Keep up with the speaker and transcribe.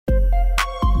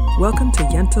Welcome to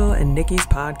Yentl and Nikki's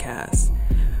podcast.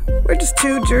 We're just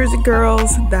two Jersey girls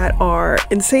that are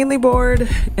insanely bored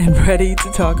and ready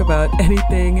to talk about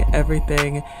anything,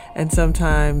 everything, and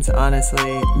sometimes,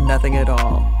 honestly, nothing at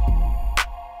all.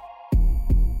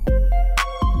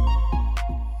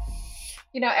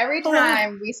 You know, every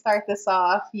time we start this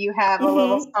off, you have a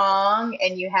little song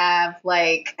and you have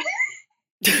like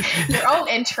your own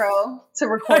intro to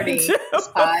recording this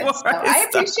pod. So I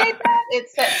appreciate that. It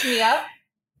sets me up.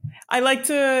 I like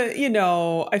to,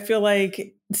 I feel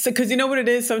like, because you know what it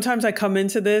is? Sometimes I come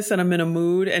into this and I'm in a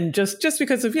mood and just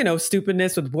because of,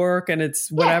 stupidness with work and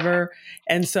it's whatever.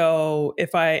 Yeah. And so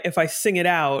if I sing it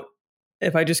out,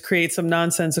 if I just create some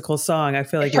nonsensical song, I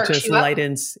feel like it just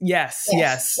lightens. Yes.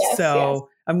 So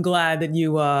I'm glad that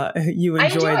you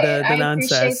enjoy the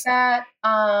nonsense. I appreciate that.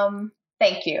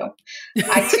 Thank you.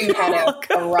 I too had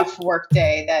a rough work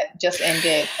day that just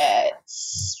ended at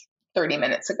 30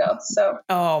 minutes ago. So,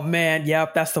 oh man.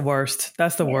 Yep. That's the worst.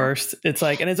 Worst. It's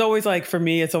like, and it's always like, for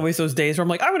me, it's always those days where I'm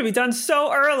like, I'm going to be done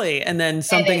so early. And then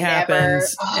something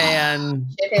happens and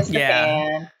it hits the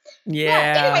fan.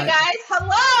 Yeah. Anyway, guys,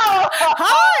 hello.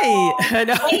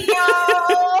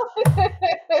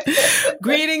 Hi.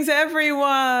 Greetings, everyone.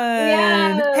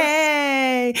 Yes.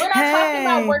 Hey. We're not talking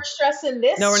about work stress in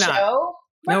this show. No,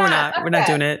 we're not. Okay. We're not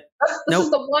doing it. This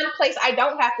is the one place I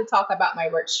don't have to talk about my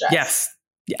work stress. Yes.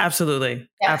 Absolutely.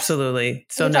 Yes. Absolutely.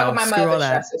 So no, talk about my other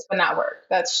stresses, but not work.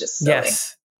 That's just silly.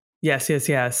 Yes. So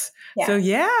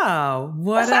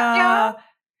what's up, y'all?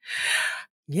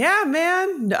 Yeah,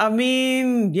 man. I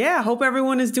mean, hope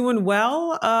everyone is doing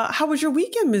well. How was your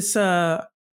weekend, Miss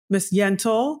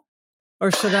Yentl?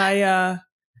 Or should I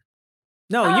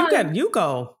No, you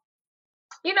go.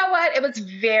 You know what? It was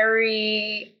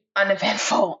very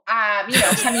uneventful.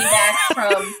 Coming back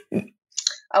from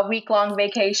a week-long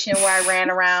vacation where I ran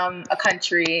around a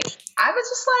country, I was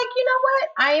just like, you know what?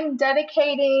 I am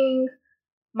dedicating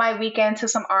my weekend to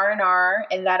some R&R,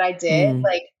 and that I did.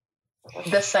 Like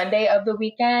the Sunday of the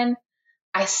weekend,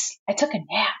 I took a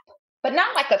nap, but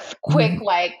not like a quick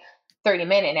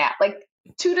 30-minute nap, like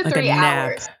 2 to 3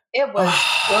 hours. It was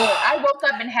good. I woke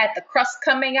up and had the crust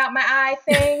coming out my eye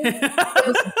thing. It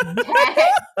was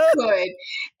that good.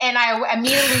 And I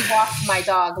immediately walked my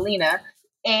dog, Lena.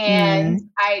 And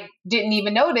I didn't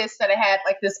even notice that I had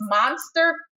like this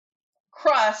monster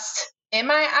crust in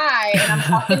my eye, and I'm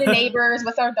talking to neighbors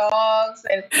with our dogs,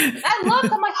 and I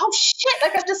looked, I'm like, oh shit,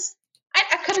 like I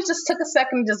could have just took a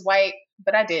second and just wiped,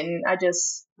 but I didn't. I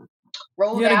just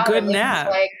rolled out. You had a good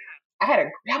nap.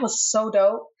 That was so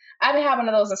dope. I haven't had one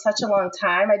of those in such a long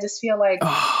time. I just feel like,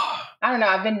 I don't know,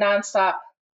 I've been nonstop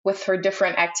with her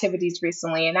different activities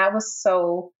recently, and that was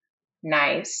so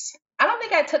nice. I don't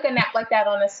think I took a nap like that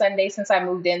on a Sunday since I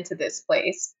moved into this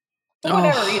place. For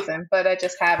whatever reason, but I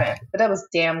just haven't. But that was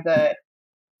damn good.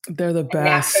 They're the best. A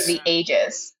nap for the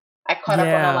ages. I caught up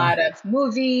on a lot of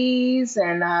movies,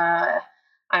 and I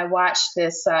watched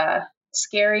this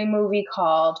scary movie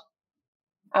called,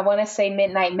 I want to say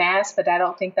Midnight Mass, but I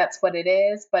don't think that's what it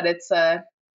is. But it's a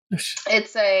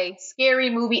scary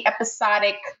movie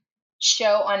episodic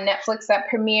show on Netflix that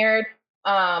premiered.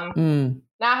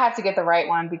 Now I have to get the right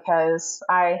one because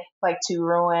I like to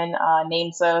ruin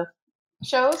names of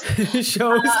shows. Everyone's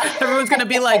going to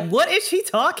be like, what is she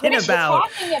talking about?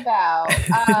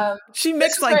 She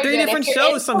mixed like 3 different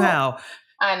shows somehow.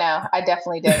 I know. I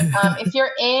definitely did. If you're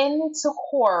into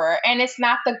horror, and it's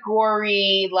not the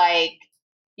gory,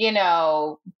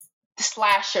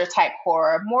 slasher type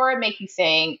horror, more make you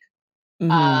think.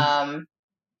 And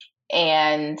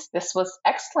this was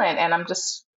excellent. And I'm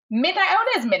just...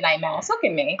 it is Midnight Mass. Look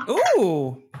at me.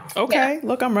 Ooh. Okay. Yeah.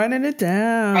 Look, I'm writing it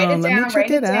down. Let me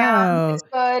check it out. It's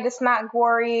good. It's not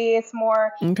gory. It's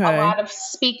more a lot of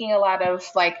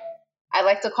I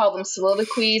like to call them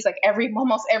soliloquies. Like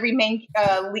almost every main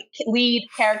lead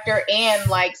character and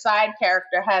side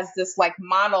character has this heavy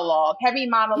monologue.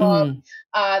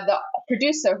 The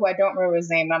producer, who I don't remember his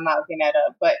name, I'm not looking that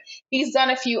up, but he's done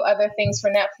a few other things for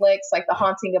Netflix, like The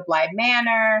Haunting of Bly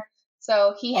Manor.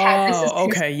 So he had this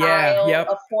style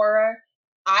of horror.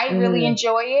 I really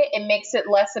enjoy it. It makes it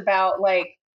less about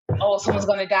someone's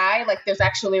going to die. Like there's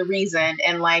actually a reason,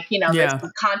 and there's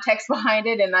some context behind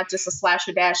it, and not just a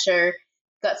slasher dasher,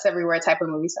 guts everywhere type of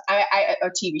movies. A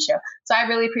TV show. So I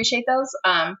really appreciate those.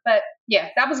 But yeah,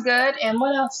 that was good. And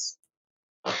what else?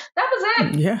 That was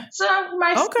it. Yeah. So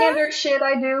my standard shit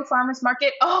I do, farmers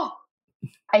market. Oh,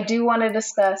 I do want to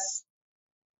discuss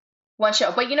one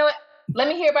show, but you know what? Let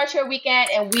me hear about your weekend,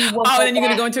 and we will. Then you're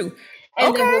gonna go into.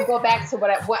 And then we'll go back to what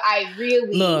I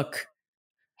really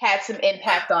had some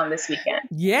impact on this weekend?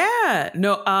 Yeah.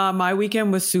 No, my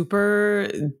weekend was super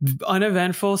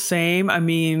uneventful. Same. I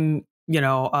mean,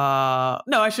 no,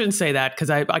 I shouldn't say that because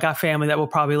I got family that will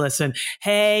probably listen.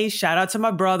 Hey, shout out to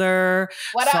my brother.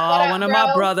 What up, one of bro?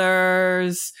 my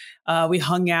brothers. We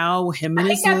hung out with him and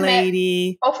his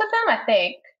lady. Both of them, I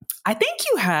think. I think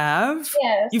you have.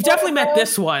 Yes. You've definitely met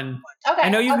this one. Okay. I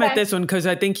know you've met this one because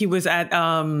I think he was at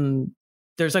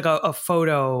there's like a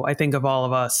photo, I think, of all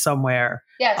of us somewhere.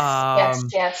 Yes.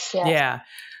 Yes. Yeah.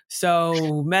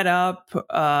 So met up,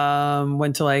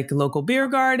 went to like local beer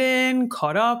garden,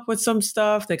 caught up with some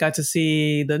stuff. They got to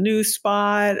see the new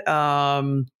spot.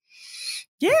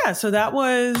 Yeah. So that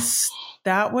was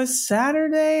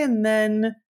Saturday, and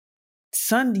then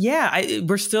Sunday. Yeah,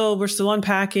 we're still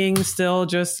unpacking, still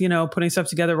just putting stuff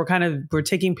together. We're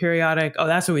taking periodic. Oh,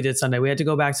 that's what we did Sunday. We had to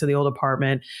go back to the old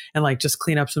apartment and like just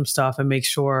clean up some stuff and make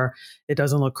sure it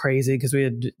doesn't look crazy because we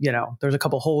had there's a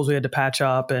couple holes we had to patch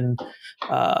up, and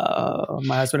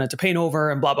my husband had to paint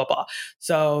over and blah blah blah.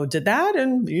 So did that,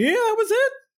 and yeah, that was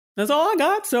it. That's all I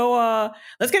got. So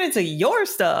let's get into your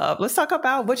stuff. Let's talk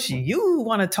about what you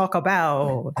want to talk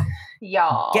about.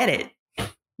 Y'all. Get it.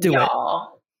 Do it.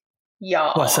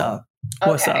 Y'all. What's up?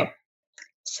 What's up?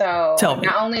 So tell me.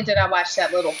 Not only did I watch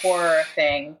that little horror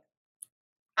thing,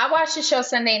 I watched the show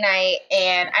Sunday night,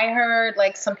 and I heard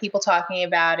like some people talking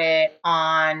about it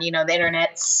on, the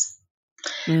internets.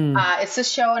 It's a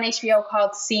show on HBO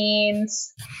called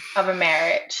Scenes of a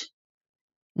Marriage.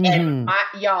 And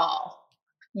y'all,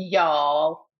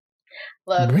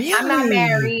 look, really? I'm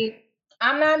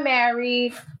not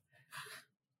married.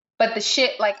 But the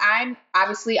shit, like I am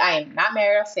not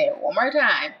married. I'll say it one more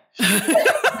time.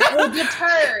 That will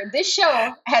deter. This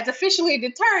show has officially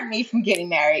deterred me from getting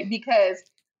married because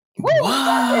it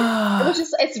was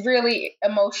just, it's really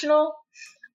emotional.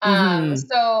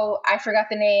 So I forgot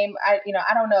the name. I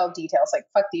don't know details, like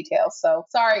fuck details. So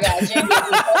sorry guys, you ain't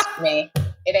getting details for me.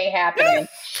 It ain't happening.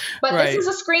 But This was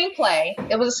a screenplay.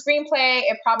 It was a screenplay.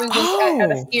 It probably was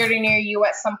at a theater near you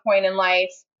at some point in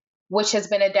life, which has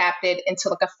been adapted into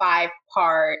like a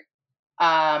 5-part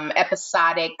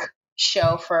episodic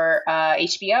show for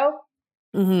HBO.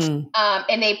 And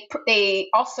they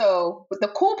also, the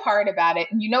cool part about it,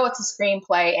 it's a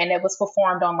screenplay and it was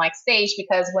performed on like stage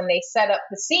because when they set up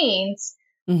the scenes,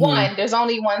 one, there's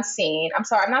only one scene. I'm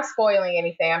sorry, I'm not spoiling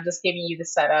anything. I'm just giving you the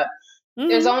setup.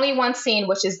 There's only one scene,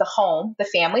 which is the home, the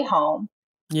family home.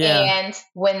 Yeah. And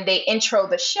when they intro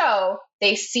the show,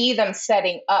 they see them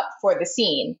setting up for the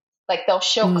scene. Like they'll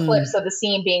show clips of the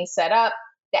scene being set up,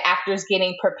 the actors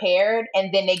getting prepared,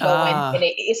 and then they go in and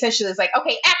it essentially is like,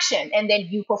 okay, action. And then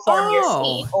you perform your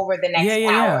scene over the next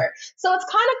hour. Yeah. So it's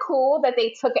kind of cool that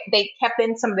they kept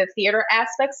in some of the theater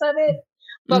aspects of it.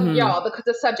 But y'all, because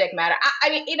of subject matter, I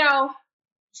mean,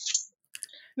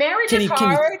 marriage is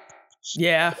hard.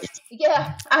 Yeah.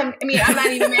 I'm not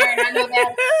even married. I know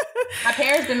that. My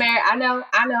parents been married. I know,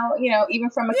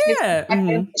 even from a kid's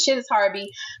perspective, shit is hard.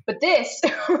 But this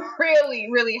really,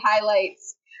 really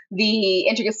highlights the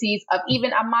intricacies of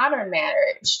even a modern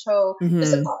marriage. So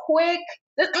just a quick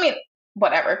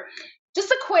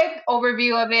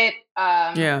overview of it.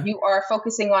 You are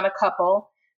focusing on a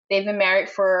couple. They've been married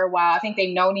for a while. I think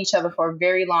they've known each other for a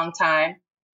very long time.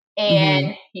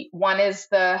 And one is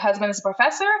the husband is a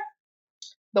professor.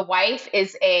 The wife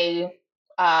is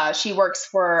she works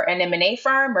for an M&A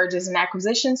firm, mergers and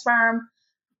acquisitions firm.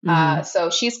 So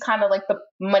she's kind of like the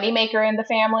moneymaker in the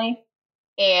family,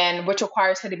 and which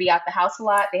requires her to be out the house a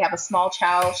lot. They have a small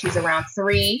child. She's around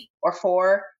 3 or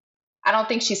 4. I don't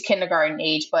think she's kindergarten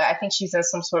age, but I think she's in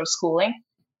some sort of schooling.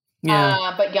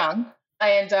 But young.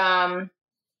 And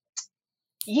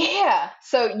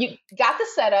so you got the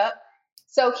setup.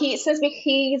 So since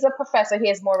he's a professor, he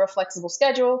has more of a flexible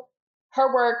schedule.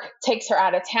 Her work takes her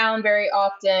out of town very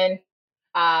often.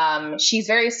 She's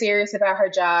very serious about her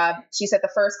job. She said the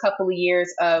first couple of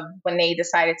years of when they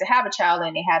decided to have a child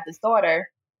and they had this daughter,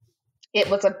 it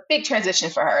was a big transition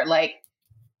for her. Like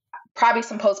probably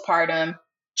some postpartum,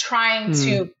 trying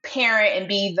to parent and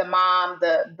be the mom,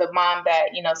 the mom that,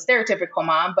 stereotypical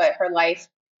mom, but her life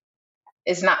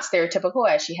is not stereotypical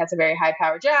as she has a very high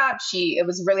powered job. It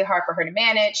was really hard for her to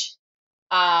manage.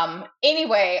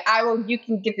 Anyway, you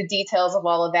can get the details of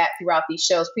all of that throughout these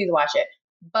shows. Please watch it.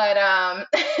 But,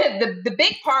 the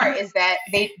big part is that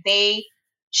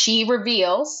she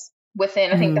reveals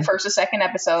within, I think the first or second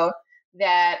episode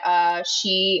that,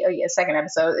 second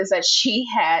episode is that she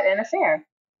had an affair.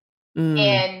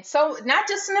 And so not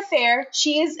just an affair,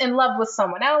 she is in love with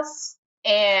someone else.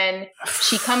 And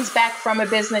she comes back from a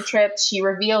business trip. She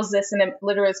reveals this, and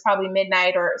literally it's probably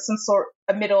midnight or some sort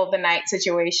of middle of the night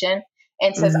situation.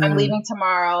 and says, I'm leaving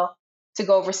tomorrow to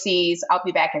go overseas. I'll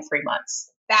be back in 3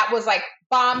 months. That was like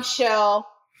bombshell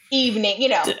evening,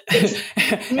 it's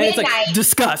and midnight. It's like,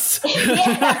 discuss. And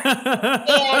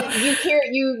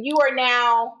you are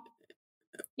now,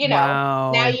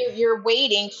 wow. now you're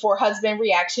waiting for husband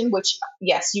reaction, which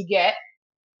yes, you get.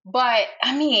 But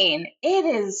I mean,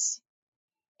 it's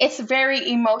very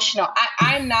emotional.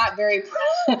 I'm not very,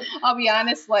 I'll be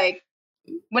honest, like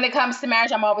when it comes to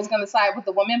marriage, I'm always going to side with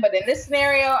the woman. But in this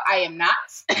scenario, I am not.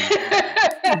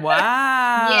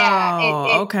 Wow.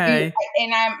 Yeah. Okay.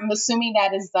 And I'm assuming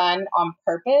that is done on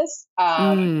purpose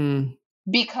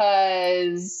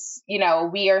because,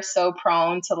 we are so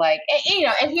prone to like,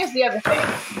 and here's the other thing.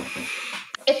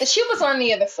 If the shoe was on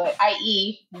the other foot,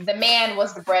 i.e. the man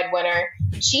was the breadwinner,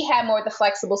 she had more of the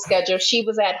flexible schedule. She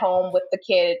was at home with the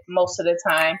kid most of the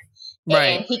time.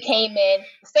 Right. And he came in,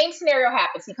 same scenario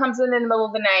happens. He comes in the middle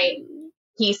of the night.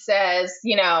 He says,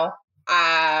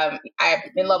 I'm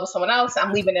in love with someone else.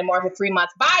 I'm leaving in more than 3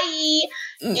 months. Bye.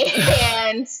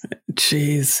 And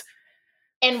jeez.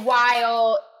 And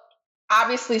while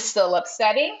obviously still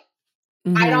upsetting,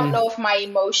 I don't know if my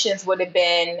emotions would have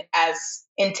been as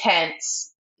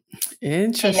intense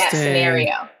in that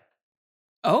scenario.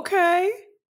 Okay.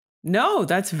 No,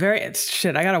 that's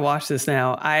shit. I got to watch this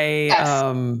now.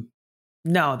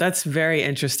 No, that's very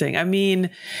interesting. I mean,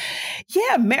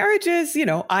 yeah, marriages,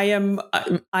 I am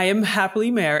happily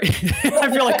married.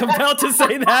 I feel like compelled to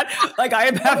say that. Like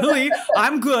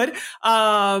I'm good.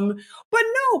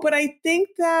 But I think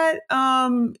that,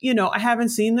 I haven't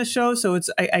seen the show, so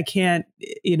I can't,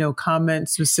 comment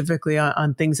specifically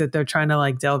on things that they're trying to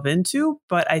like delve into.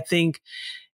 But I think,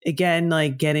 again,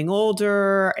 like getting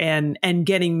older and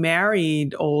getting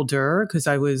married older, because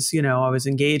I was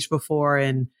engaged before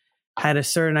and had a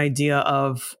certain idea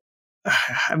of,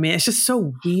 I mean, it's just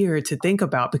so weird to think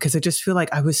about because I just feel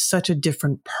like I was such a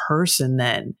different person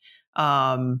then.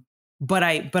 But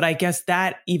I guess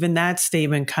that even that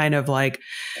statement kind of like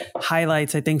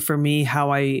highlights, I think for me, how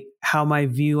my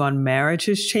view on marriage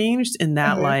has changed in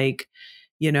that, like,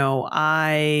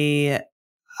 I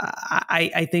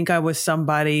think I was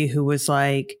somebody who was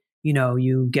like,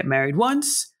 you get married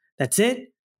once, that's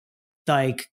it.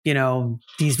 Like,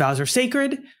 these vows are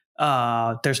sacred.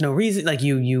 There's no reason, like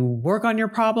you work on your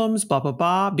problems, blah, blah,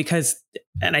 blah,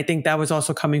 and I think that was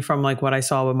also coming from like what I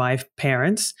saw with my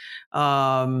parents.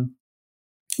 But,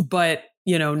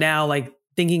 now like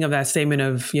thinking of that statement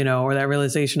of, or that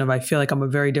realization of, I feel like I'm a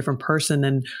very different person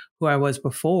than who I was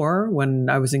before when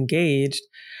I was engaged.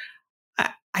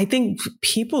 I think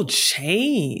people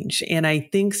change. And I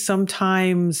think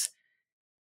sometimes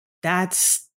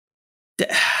that's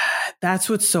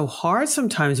what's so hard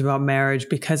sometimes about marriage,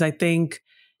 because I think,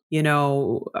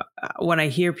 when I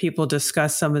hear people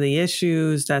discuss some of the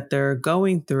issues that they're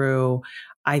going through,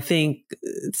 I think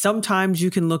sometimes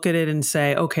you can look at it and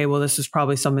say, okay, well, this is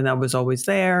probably something that was always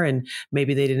there and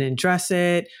maybe they didn't address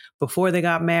it before they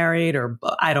got married, or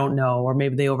I don't know, or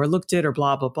maybe they overlooked it or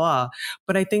blah, blah, blah.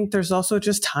 But I think there's also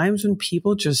just times when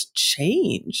people just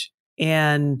change.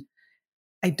 And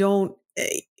I don't,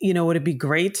 would it be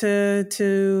great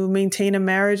to maintain a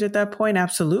marriage at that point?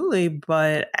 Absolutely.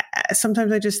 But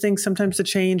sometimes I just think sometimes the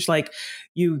change, like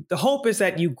the hope is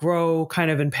that you grow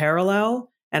kind of in parallel.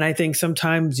 And I think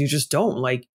sometimes you just don't,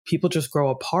 like people just grow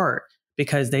apart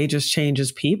because they just change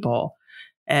as people.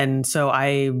 And so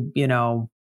I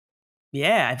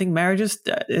think marriage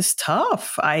is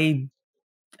tough. I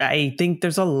think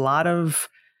there's a lot of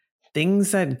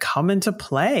things that come into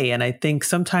play. And I think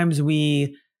sometimes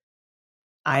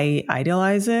I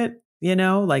idealize it,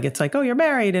 like it's like, oh, you're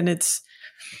married and it's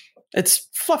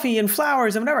fluffy and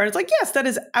flowers and whatever. And it's like, yes, that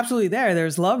is absolutely there.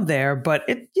 There's love there, but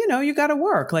you got to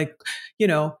work. Like,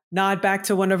 nod back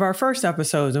to one of our first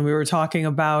episodes when we were talking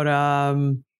about,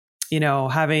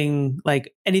 having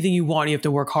like anything you want, you have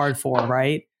to work hard for,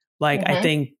 right? Like, I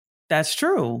think that's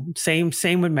true. Same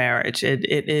with marriage.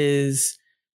 It is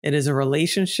a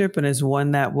relationship and is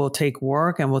one that will take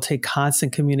work and will take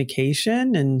constant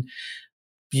communication, and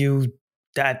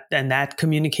that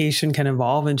communication can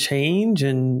evolve and change,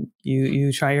 and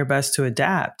you try your best to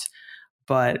adapt.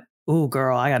 But, ooh,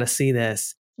 girl, I got to see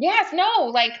this. Yes, no,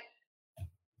 like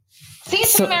seeing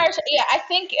some marriage. Yeah, I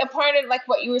think a part of like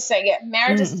what you were saying,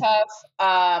 marriage is tough.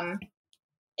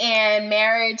 And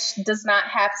marriage does not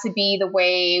have to be the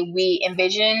way we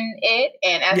envision it.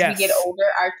 And as we get older,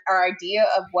 our idea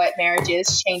of what marriage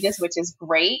is changes, which is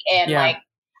great. And like,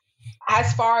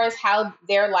 as far as how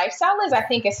their lifestyle is, I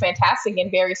think it's fantastic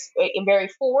and very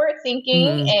forward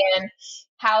thinking and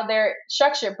how they're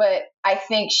structured. But I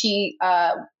think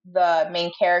the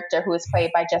main character, who is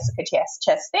played by Jessica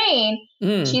Chastain,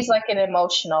 she's like an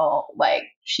emotional, like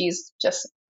she's just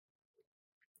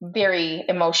very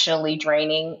emotionally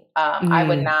draining. I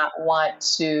would not want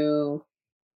to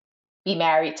be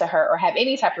married to her or have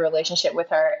any type of relationship with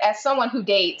her. As someone who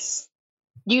dates,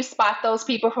 you spot those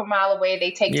people from a mile away.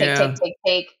 They take,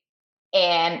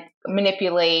 and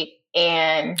manipulate,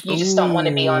 and you just don't want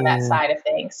to be on that side of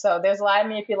things. So there's a lot of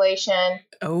manipulation.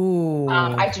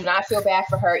 I do not feel bad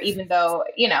for her, even though,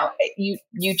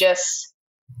 you just,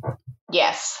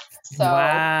 yes. So,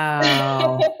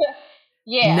 wow.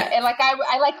 yeah. And like,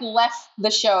 I like left the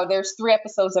show. There's 3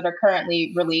 episodes that are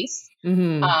currently released.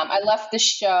 I left the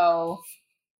show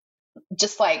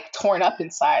just like torn up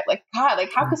inside. Like, God,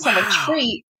 like how could someone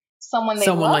treat someone they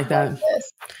love like this?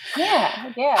 Yeah.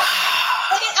 It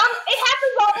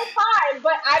happens all the time,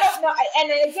 but I don't know.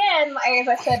 And again, as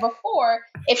I said before,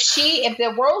 if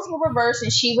the roles were reversed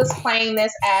and she was playing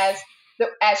this as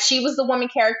she was the woman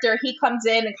character, he comes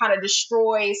in and kind of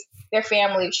destroys their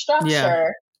family structure. Yeah.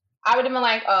 I would have been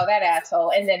like, oh, that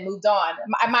asshole, and then moved on.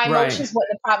 My emotions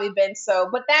wouldn't have probably been so.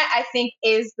 But that, I think,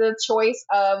 is the choice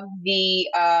of the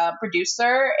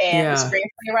producer and the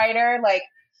screenplay writer. Like,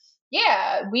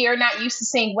 yeah, we are not used to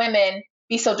seeing women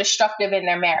be so destructive in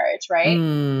their marriage, right?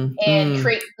 And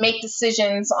make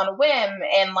decisions on a whim,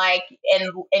 and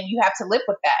you have to live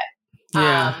with that.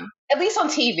 Yeah. At least on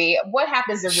TV. What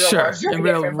happens in real world is very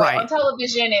different. But on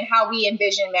television and how we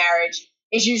envision marriage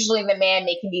is usually the man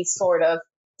making these sort of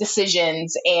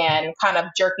decisions and kind of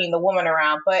jerking the woman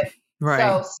around. But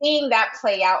so seeing that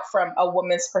play out from a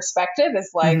woman's perspective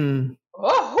is like, oh,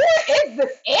 who is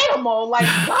this animal? Like,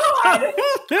 God. Like,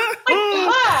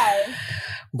 God.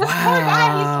 This poor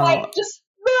guy, he's like, just,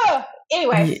 ugh.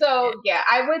 Anyway, so yeah,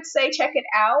 I would say check it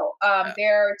out.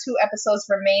 There are 2 episodes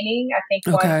remaining. I think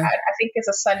I think it's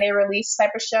a Sunday release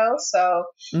type of show. So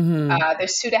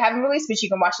there's 2 that haven't released, but you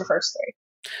can watch the first 3.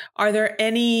 Are there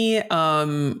any,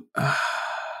 I'm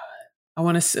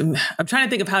trying to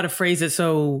think of how to phrase it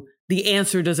so the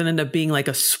answer doesn't end up being like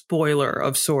a spoiler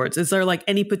of sorts. Is there like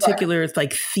any particular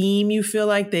like theme you feel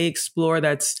like they explore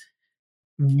that's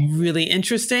really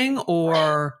interesting,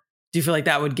 or do you feel like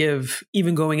that would give,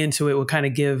 even going into it, would kind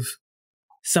of give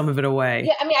some of it away?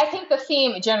 Yeah, I mean, I think the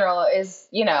theme in general is,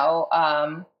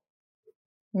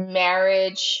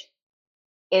 marriage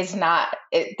is not,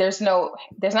 there's not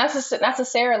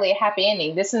necessarily a happy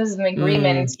ending. This is an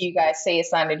agreement until you guys say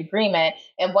it's not an agreement.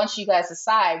 And once you guys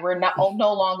decide we're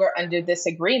no longer under this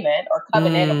agreement or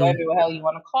covenant or whatever the hell you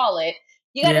want to call it,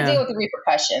 you got to deal with the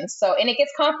repercussions. So, and it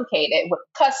gets complicated with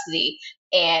custody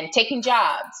and taking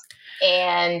jobs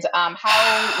and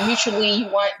how mutually you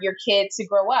want your kid to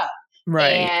grow up.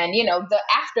 Right. And, the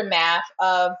aftermath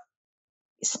of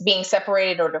being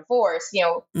separated or divorced,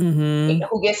 who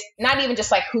gets, not even just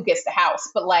like who gets the house,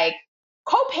 but like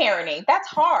co-parenting, that's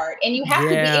hard. And you have to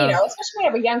be, especially when you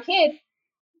have a young kid,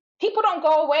 people don't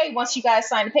go away once you guys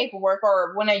sign the paperwork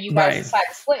or when you guys decide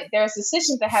to split. There's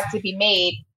decisions that have to be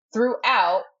made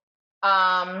throughout.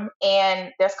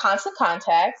 And there's constant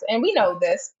contact, and we know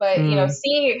this, but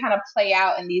seeing it kind of play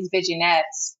out in these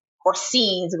vignettes or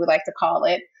scenes, we like to call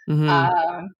it,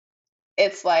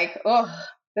 it's like, oh,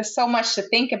 there's so much to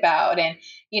think about. And,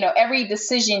 every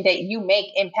decision that you make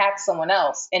impacts someone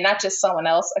else, and not just someone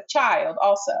else, a child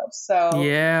also. So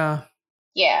yeah.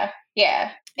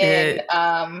 And,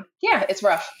 it's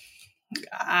rough.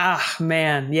 Ah,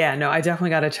 man. Yeah, no, I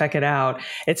definitely got to check it out.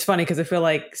 It's funny because I feel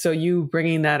like, so you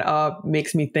bringing that up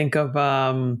makes me think of,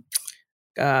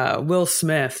 Will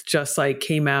Smith just like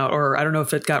came out, or I don't know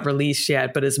if it got released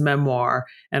yet, but his memoir.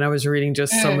 And I was reading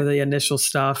just some of the initial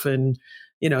stuff, and,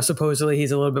 supposedly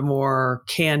he's a little bit more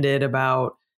candid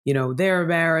about, their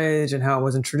marriage and how it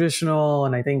wasn't traditional.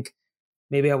 And I think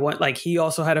maybe he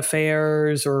also had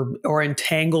affairs or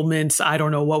entanglements. I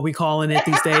don't know what we calling it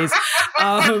these days.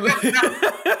 I'm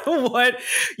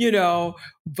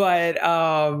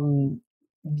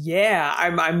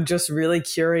just really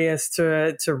curious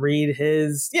to read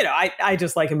his, I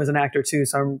just like him as an actor too.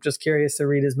 So I'm just curious to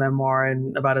read his memoir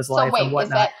and about his life and whatnot. Is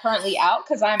that currently out?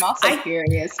 Cause I'm also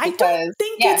curious. I don't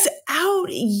think it's out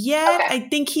yet. Okay. I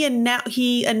think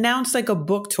he announced like a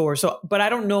book tour. So, but I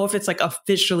don't know if it's like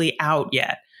officially out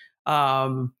yet.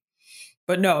 But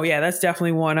no, that's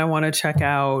definitely one I want to check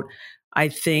out. I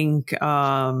think,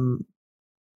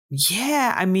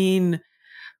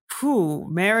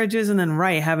 marriages and then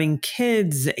having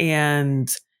kids, and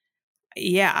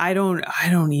I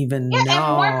don't even know. And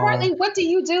more importantly, what do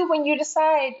you do when you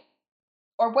decide,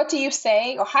 or what do you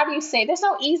say, or how do you say? There's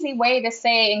no easy way to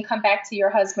say and come back to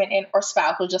your husband or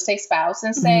spouse. We'll just say spouse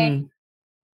and say,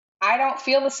 I don't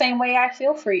feel the same way I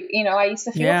feel for you. You know, I used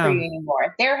to feel for Yeah. you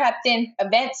anymore. There have been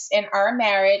events in our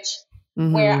marriage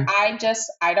where Mm-hmm.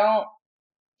 I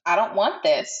don't want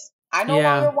this. I no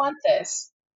Yeah. longer want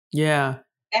this. Yeah.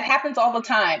 That happens all the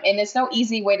time. And there's no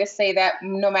easy way to say that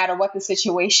no matter what the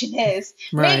situation is.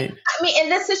 Right. I mean, in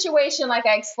this situation, like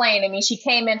I explained, I mean, she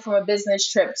came in from a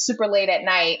business trip super late at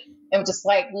night and was just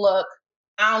like, look,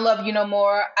 I don't love you no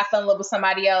more. I fell in love with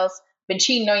somebody else. Been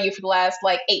cheating on you for the last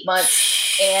like 8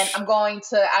 months. And I'm going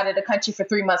to out of the country for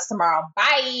 3 months tomorrow.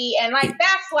 Bye. And like,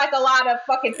 that's like a lot of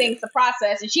fucking things to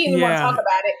process. And she didn't even want to talk Yeah.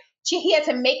 about it. He had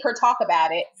to make her talk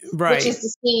about it, which is Right.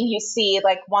 the scene you see,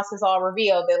 like once it's all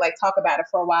revealed, they like talk about it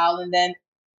for a while. And then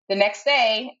the next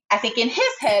day, I think in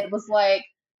his head was like,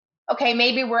 okay,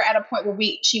 maybe we're at a point where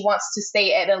she wants to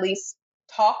stay at least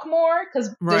talk more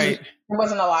because Right. there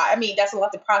wasn't a lot. I mean, that's a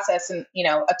lot to process in, you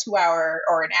know, a 2 hour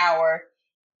or an hour.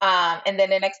 And then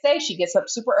the next day she gets up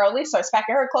super early, starts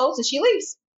packing her clothes and she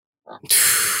leaves.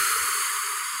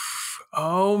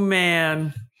 Oh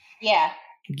man. Yeah.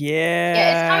 Yeah.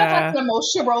 Yeah, it's kind of like an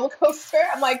emotional roller coaster.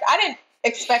 I'm like, I didn't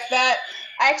expect that.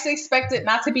 I actually expected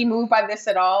not to be moved by this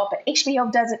at all, but HBO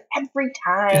does it every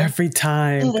time. Every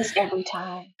time. Do this every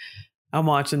time. I'm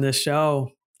watching this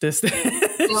show. Do it.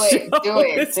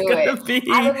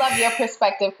 I would love your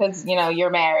perspective because, you know,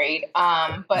 you're married.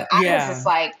 But I was just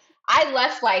like, I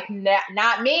left like,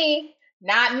 not me.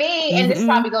 And this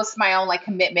probably goes to my own like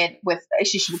commitment with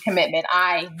issue with commitment.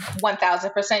 I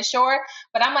 1000% sure.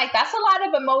 But I'm like, that's a lot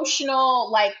of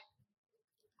emotional, like,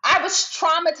 I was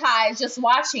traumatized just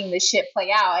watching this shit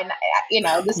play out. And, you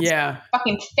know, this is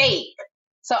fucking fake.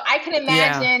 So I can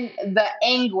imagine the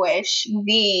anguish,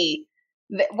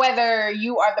 whether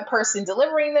you are the person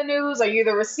delivering the news or you're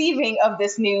the receiving of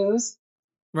this news.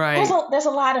 Right. There's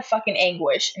a lot of fucking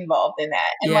anguish involved in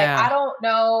that. And like, I don't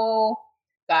know.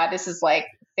 God, this is like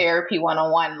therapy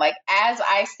 101. Like, as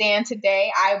I stand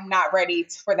today, I'm not ready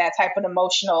for that type of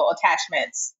emotional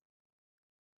attachments.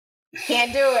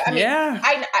 Can't do it. I mean,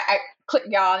 I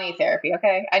y'all need therapy,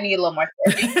 okay? I need a little more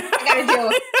therapy. I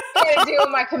gotta deal with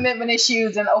my commitment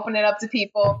issues and open it up to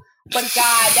people. But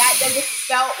God, that just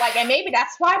felt like, and maybe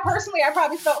that's why personally I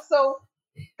probably felt so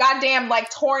goddamn like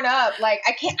torn up. Like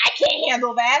I can't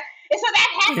handle that. And so that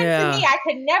happened to me. I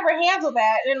could never handle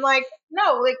that. And like,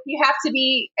 no, like you have to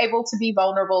be able to be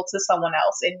vulnerable to someone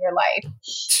else in your life.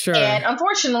 Sure. And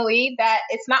unfortunately, that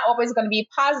it's not always going to be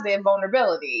positive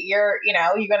vulnerability.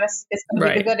 It's going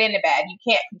to be the good and the bad. You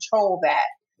can't control that.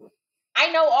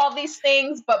 I know all these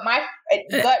things, but my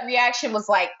gut reaction was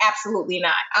like, absolutely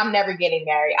not. I'm never getting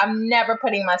married. I'm never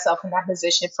putting myself in that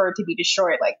position for it to be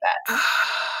destroyed like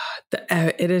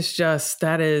that. It is just,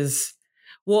 that is,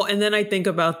 well, and then I think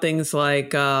about things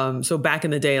like, so back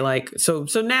in the day, like, so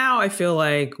now I feel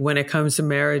like when it comes to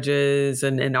marriages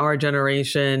and in our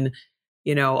generation,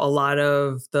 you know, a lot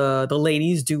of the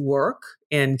ladies do work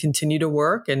and continue to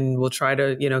work and will try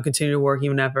to, you know, continue to work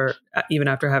even after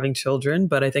having children.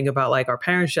 But I think about like our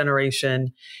parents'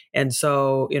 generation. And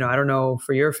so, you know, I don't know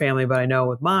for your family, but I know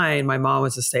with mine, my mom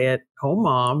was a stay-at-home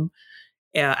mom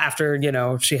after, you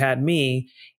know, she had me.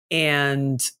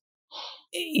 And,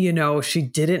 you know, she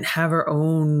didn't have her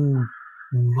own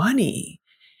money.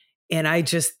 And I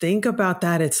just think about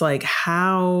that. It's like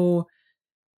how...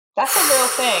 That's a real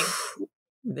thing.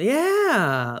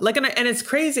 Yeah. Like, and it's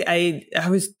crazy. I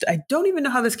don't even know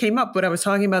how this came up, but I was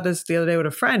talking about this the other day with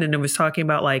a friend, and it was talking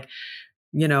about like,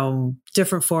 you know,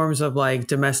 different forms of like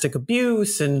domestic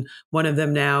abuse. And one of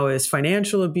them now is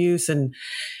financial abuse. And,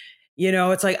 you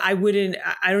know, it's like, I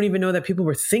don't even know that people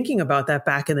were thinking about that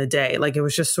back in the day. Like it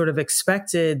was just sort of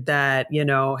expected that, you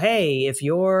know, hey, if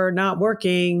you're not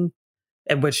working,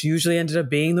 and which usually ended up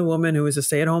being the woman who was a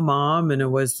stay-at-home mom, and it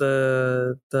was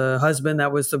the husband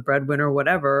that was the breadwinner, or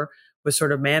whatever, was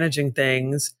sort of managing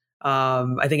things.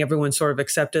 I think everyone sort of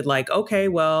accepted like, okay,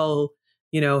 well,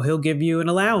 you know, he'll give you an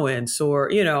allowance, or,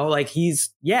 you know, like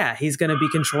he's going to be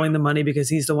controlling the money because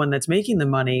he's the one that's making the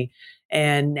money.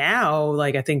 And now,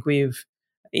 like, I think I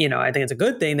think it's a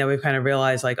good thing that we've kind of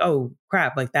realized like, oh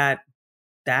crap, like that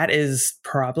is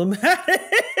problematic.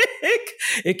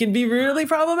 It can be really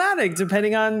problematic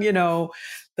depending on, you know,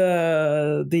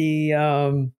 the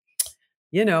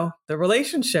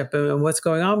relationship and what's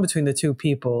going on between the two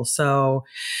people. So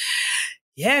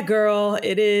yeah, girl,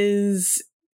 it is.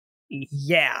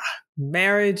 Yeah.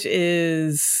 Marriage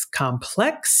is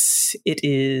complex. It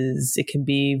can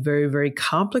be very, very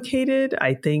complicated.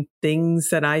 I think things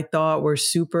that I thought were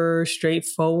super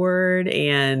straightforward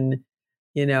and,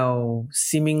 you know,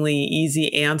 seemingly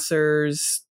easy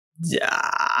answers,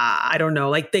 I don't know,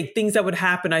 like things that would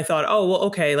happen. I thought, oh, well,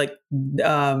 okay, like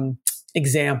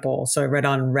example. So I read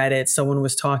on Reddit, someone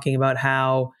was talking about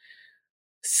how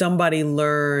somebody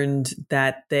learned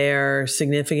that their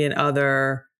significant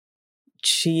other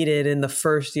cheated in the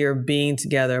first year of being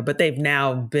together, but they've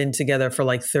now been together for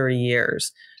like 30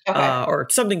 years. Okay. Or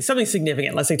something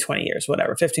significant, let's say 20 years,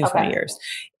 whatever, 15, Okay. 20 years.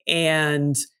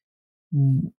 And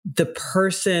the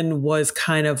person was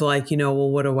kind of like,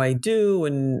 well, what do I do?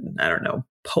 And I don't know,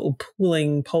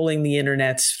 polling the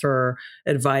internets for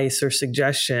advice or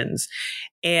suggestions.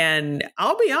 And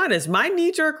I'll be honest, my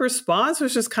knee-jerk response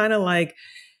was just kind of like,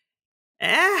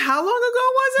 how long ago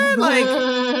was it? Like,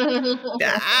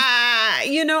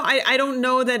 I don't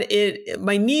know that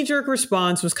my knee-jerk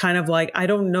response was kind of like, I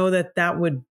don't know that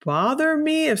would bother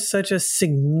me if such a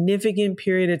significant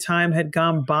period of time had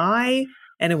gone by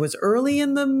and it was early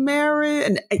in the marriage.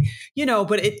 And,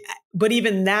 but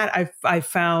even that I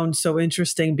found so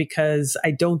interesting because I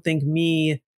don't think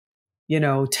me,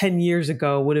 10 years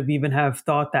ago would have even have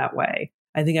thought that way.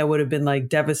 I think I would have been like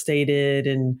devastated,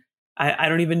 and I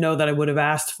don't even know that I would have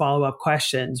asked follow-up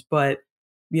questions, but,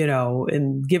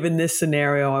 and given this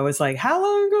scenario, I was like, how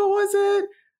long ago was it?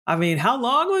 I mean, how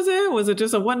long was it? Was it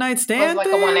just a one-night stand? Was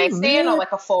it like a one-night stand or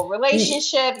like a full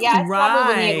relationship? Yeah, I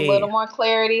probably would need a little more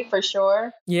clarity for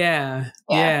sure. Yeah.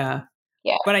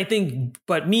 But I think,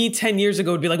 me 10 years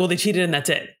ago would be like, well, they cheated and that's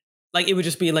it. Like, it would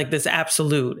just be like this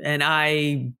absolute. And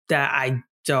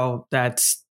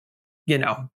that's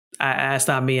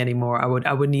not me anymore.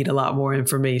 I would need a lot more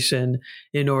information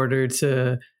in order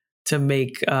to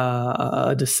make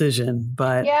a decision.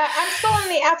 But yeah, I'm still in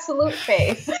the absolute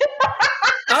phase.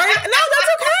 All right, no, that's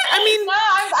okay. I mean,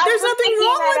 there's nothing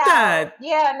wrong with that.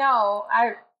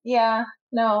 Yeah,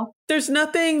 no. There's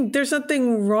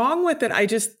nothing wrong with it. I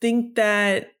just think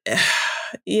that,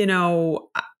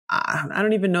 I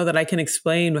don't even know that I can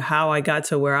explain how I got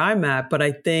to where I'm at, but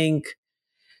I think,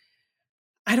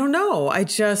 I don't know. I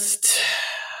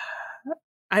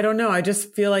don't know. I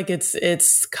just feel like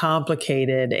it's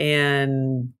complicated.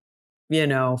 And,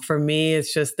 for me,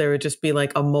 it's just, there would just be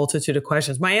like a multitude of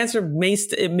questions. My answer may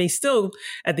still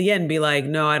at the end be like,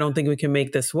 no, I don't think we can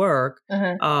make this work.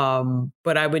 Mm-hmm.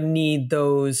 But I would need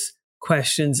those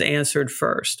questions answered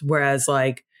first. Whereas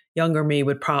like younger me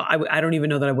would probably, I don't even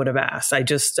know that I would have asked. I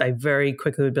very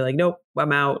quickly would be like, nope,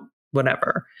 I'm out,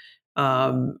 whatever.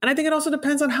 And I think it also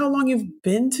depends on how long you've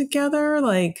been together.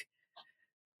 Like,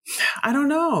 I don't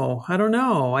know.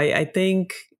 I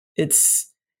think it's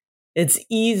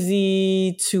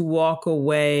easy to walk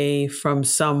away from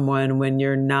someone when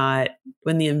the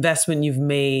investment you've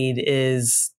made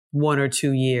is 1 or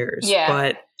 2 years. Yeah,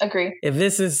 but agree. If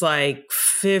this is like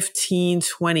 15,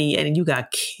 20 and you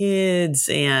got kids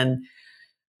and,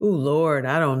 oh Lord,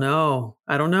 I don't know.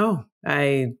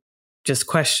 Just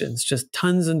questions, just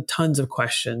tons and tons of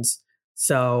questions.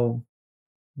 So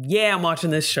yeah, I'm watching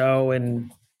this show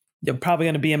and you're probably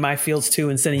going to be in my fields too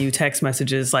and sending you text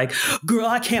messages like, girl,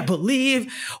 I can't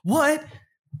believe what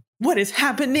is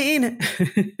happening.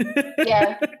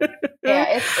 Yeah.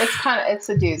 It's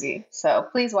a doozy. So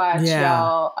please watch,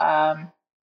 y'all.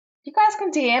 You guys can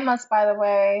DM us, by the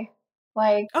way.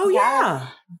 Like, we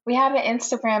have an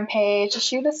Instagram page.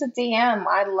 Shoot us a DM.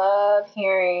 I love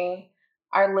hearing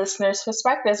our listeners'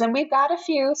 perspectives, and we've got a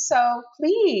few. So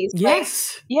please,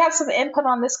 yes, you have some input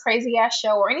on this crazy ass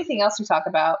show or anything else we talk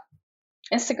about.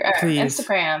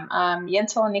 Instagram,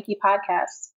 Yentl and Nikki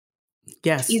podcast.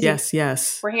 Yes,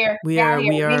 yes. We're here. We are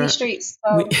in the streets.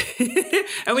 So.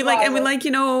 We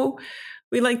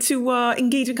like to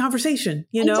engage in conversation.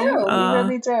 We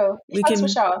really do. We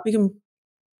can.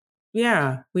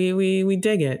 Yeah, we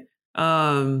dig it.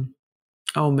 Oh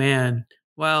man.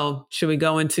 Well, should we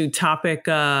go into topic?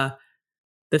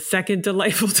 The second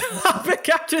delightful topic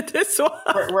after this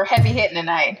one. We're heavy hitting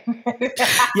tonight.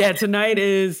 Yeah, tonight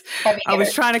is. I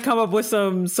was trying to come up with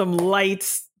some light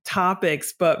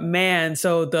topics, but man,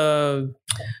 so the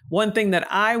one thing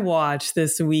that I watched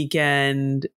this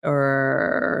weekend,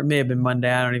 or it may have been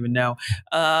Monday, I don't even know.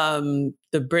 The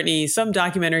Britney, some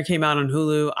documentary came out on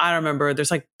Hulu. I don't remember. There's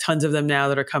like tons of them now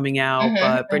that are coming out.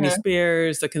 But Britney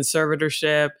Spears, the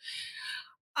conservatorship.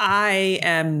 I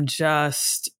am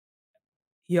just.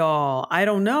 Y'all, I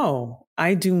don't know.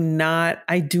 I do not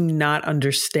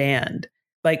understand.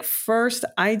 Like, first,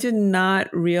 I did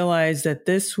not realize that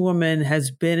this woman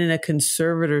has been in a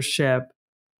conservatorship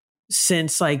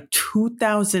since like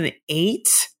 2008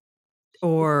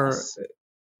 or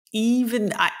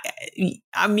even,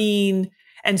 I mean,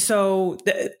 and so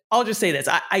I'll just say this.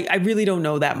 I really don't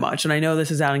know that much. And I know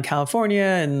this is out in California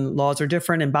and laws are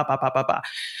different and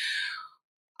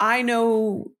I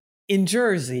know in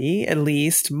Jersey, at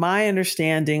least, my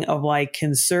understanding of like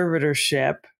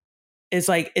conservatorship is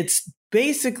like, it's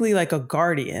basically like a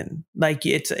guardian. Like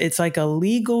it's like a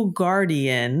legal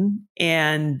guardian,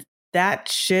 and that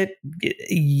shit,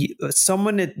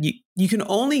 someone that you can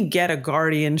only get a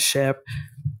guardianship.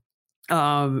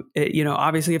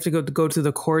 Obviously you have to go to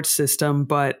the court system,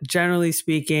 but generally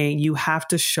speaking, you have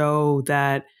to show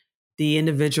that the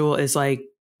individual is like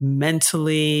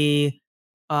mentally,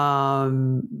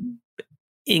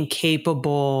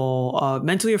 incapable,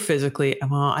 mentally or physically.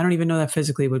 Well, I don't even know that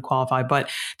physically would qualify, but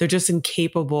they're just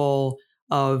incapable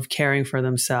of caring for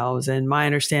themselves. And my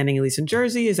understanding, at least in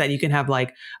Jersey, is that you can have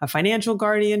like a financial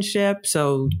guardianship.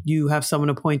 So you have someone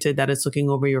appointed that is looking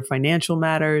over your financial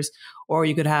matters, or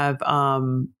you could have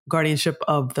guardianship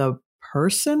of the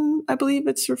person, I believe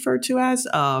it's referred to as.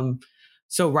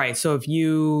 So if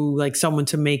you like someone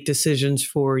to make decisions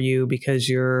for you because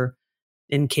you're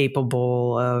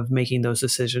incapable of making those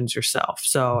decisions yourself.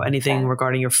 So anything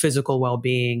regarding your physical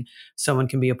well-being, someone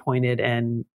can be appointed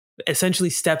and essentially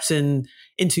steps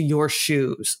into your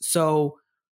shoes. So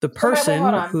the person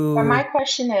who, but my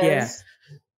question is,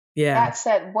 that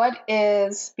said, what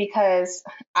is, because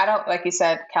I don't, like you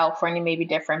said, California may be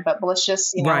different, but let's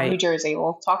just, New Jersey.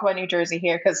 We'll talk about New Jersey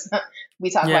here because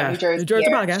we talk about New Jersey. New Jersey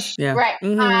podcast. Yeah. Right.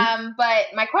 Mm-hmm. But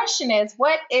my question is,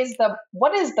 what is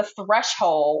the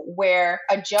threshold where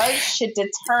a judge should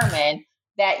determine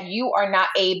that you are not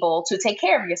able to take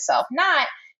care of yourself? Not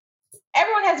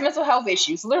everyone has mental health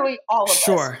issues, literally all of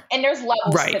us. And there's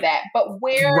levels to that. But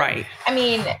where, I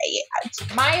mean,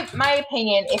 my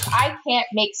opinion, if I can't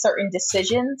make certain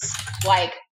decisions,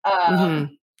 like I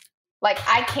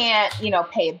can't,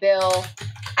 pay a bill,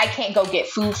 I can't go get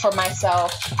food for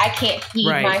myself, I can't feed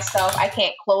myself, I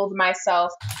can't clothe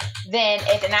myself, then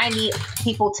I need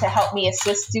people to help me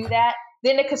assist do that,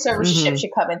 then the conservatorship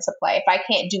should come into play. If I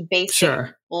can't do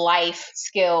basic life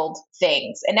skilled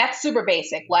things, and that's super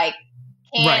basic, like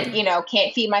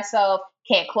can't feed myself,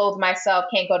 can't clothe myself,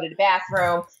 can't go to the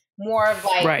bathroom, more of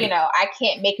like, I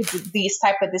can't make these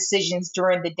type of decisions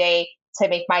during the day to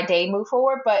make my day move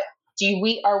forward. But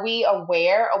are we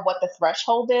aware of what the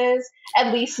threshold is,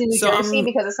 at least in New Jersey?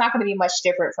 Because it's not going to be much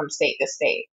different from state to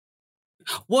state.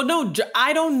 Well, no,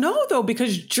 I don't know though,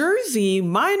 because Jersey,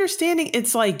 my understanding,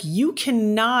 it's like you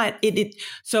cannot,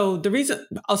 so the reason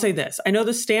I'll say this, I know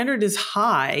the standard is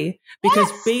high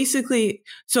because basically,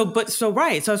 so that's what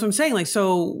I'm saying. Like,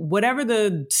 so whatever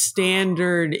the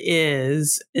standard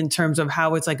is in terms of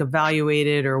how it's like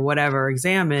evaluated or whatever,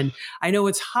 examined, I know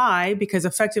it's high because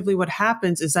effectively what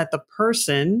happens is that the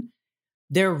person,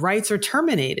 their rights are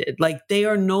terminated. Like they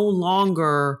are no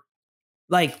longer,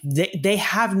 like they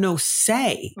have no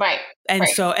say. Right. And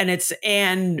so, and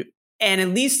at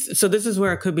least, so this is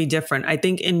where it could be different. I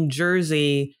think in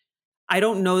Jersey, I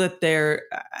don't know that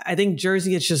I think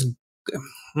Jersey is just,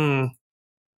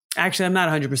 actually, I'm not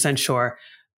 100% sure.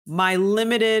 My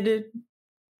limited,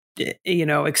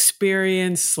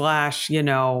 experience /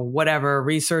 whatever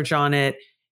research on it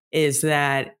is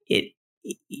that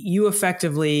you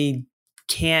effectively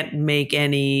can't make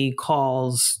any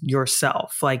calls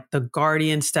yourself. Like the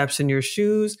guardian steps in your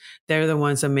shoes. They're the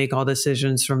ones that make all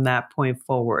decisions from that point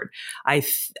forward. I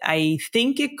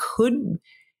think it could,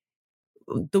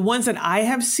 the ones that I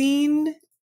have seen,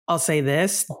 I'll say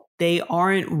this, they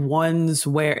aren't ones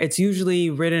where it's usually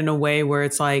written in a way where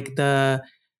it's like the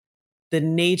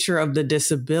nature of the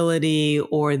disability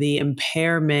or the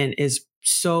impairment is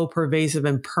so pervasive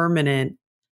and permanent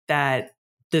that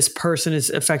this person is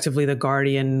effectively the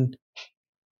guardian,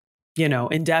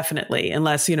 indefinitely,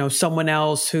 unless, someone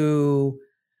else who,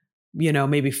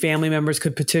 maybe family members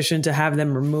could petition to have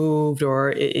them removed,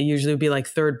 or it usually would be like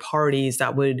third parties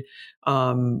that would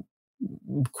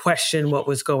question what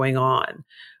was going on.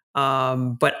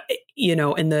 But, in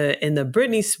the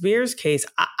Britney Spears case,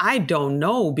 I don't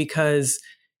know, because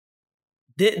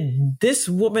this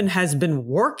woman has been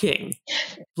working,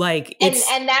 like, and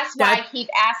that's why I keep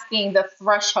asking the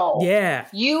threshold. Yeah,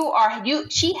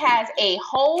 she has a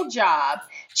whole job.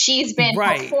 She's been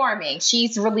performing.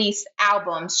 She's released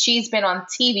albums. She's been on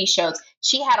TV shows.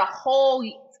 She had a whole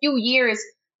few years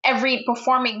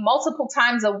performing multiple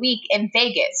times a week in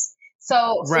Vegas.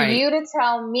 So for you to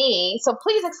tell me, so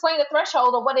please explain the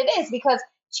threshold of what it is, because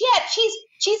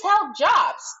she's held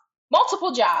jobs.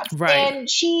 Multiple jobs. And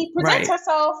she presents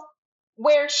herself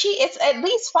where she is at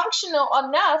least functional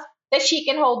enough that she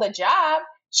can hold a job.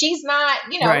 She's not,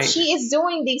 she is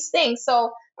doing these things.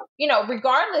 So,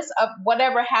 regardless of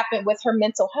whatever happened with her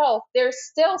mental health, there's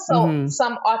still some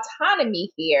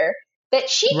autonomy here that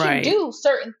she can do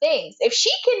certain things. If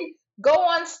she can go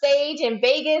on stage in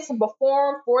Vegas and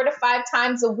perform 4 to 5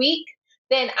 times a week,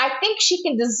 then I think she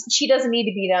doesn't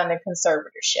need to be under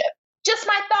conservatorship. Just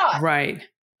my thought. Right.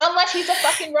 Unless he's a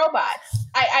fucking robot.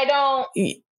 I don't.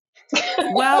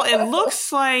 Well, it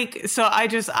looks like, so I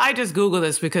just Googled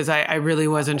this because I really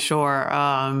wasn't sure.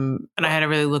 And I hadn't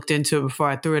really looked into it before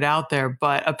I threw it out there.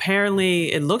 But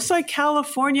apparently it looks like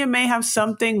California may have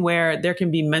something where there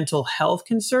can be mental health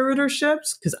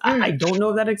conservatorships, because I don't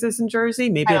know if that exists in Jersey.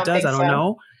 Maybe it does. I don't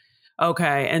know.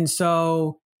 Okay. And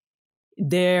so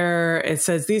it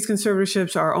says these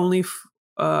conservatorships are only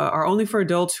for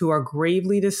adults who are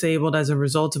gravely disabled as a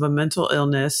result of a mental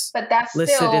illness. But that's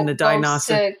listed still in the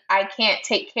diagnostic. I can't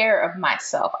take care of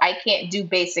myself. I can't do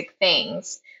basic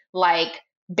things like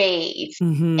bathe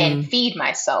and feed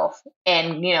myself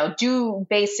and, do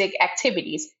basic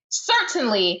activities.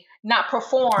 Certainly not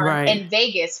perform in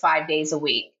Vegas 5 days a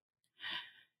week.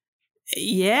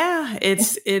 Yeah,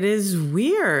 it is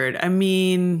weird. I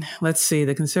mean, let's see.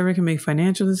 The conservator can make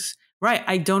financials. Right.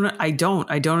 I don't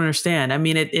understand. I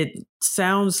mean, it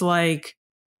sounds like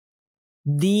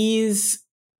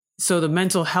so the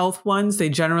mental health ones, they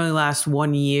generally last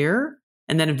 1 year.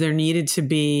 And then if they need to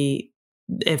be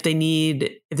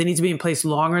in place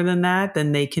longer than that,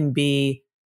 then they can be,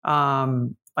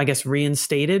 I guess,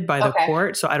 reinstated by the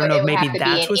court. So I don't know if maybe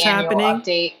that's what's happening.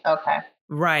 Update. Okay.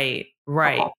 Right.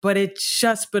 Okay.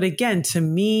 But again, to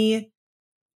me,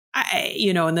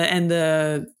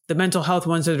 the mental health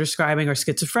ones that are describing are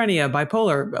schizophrenia,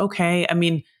 bipolar. Okay. I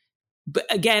mean, but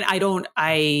again, I know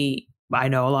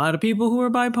a lot of people who are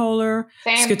bipolar.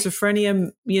 Same.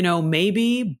 Schizophrenia,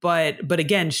 maybe, but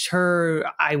again,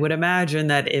 I would imagine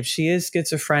that if she is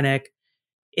schizophrenic,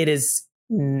 it is,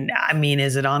 I mean,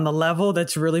 is it on the level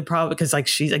that's really probably, because like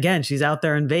she's out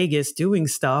there in Vegas doing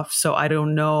stuff. So I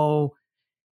don't know.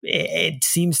 It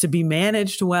seems to be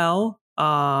managed well.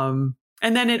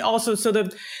 And then it also,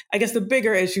 I guess the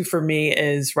bigger issue for me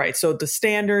is, right, so the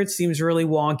standard seems really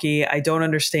wonky. I don't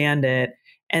understand it.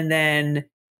 And then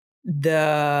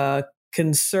the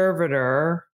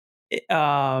conservator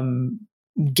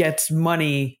gets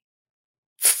money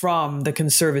from the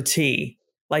conservatee.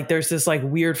 Like there's this like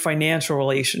weird financial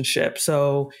relationship.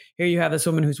 So here you have this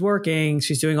woman who's working,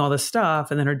 she's doing all this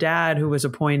stuff. And then her dad, who was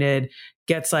appointed,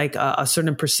 gets like a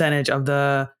certain percentage of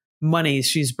the money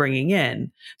she's bringing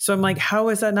in. So I'm like, how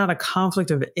is that not a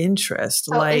conflict of interest?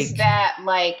 So is that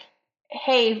like,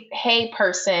 hey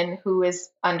person who is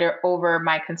over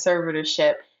my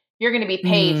conservatorship, you're going to be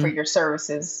paid for your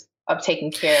services of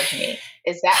taking care of me.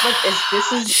 Is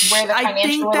where the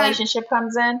financial relationship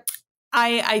comes in?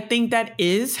 I think that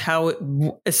is how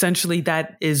essentially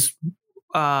that is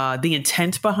the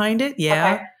intent behind it.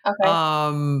 Yeah.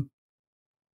 Okay.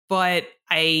 But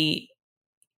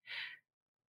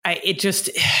it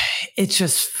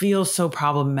just feels so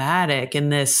problematic in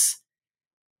this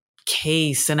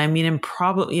case. And I mean,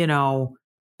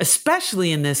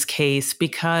 especially in this case,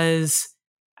 because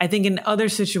I think in other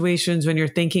situations, when you're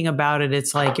thinking about it,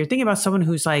 it's like, you're thinking about someone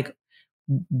who's like,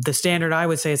 the standard I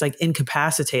would say is like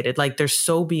incapacitated. Like they're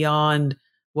so beyond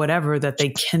whatever that they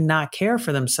cannot care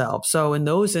for themselves. So in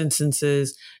those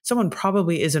instances, someone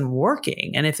probably isn't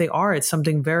working. And if they are, it's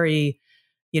something very,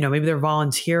 maybe they're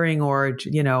volunteering, or,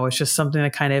 it's just something to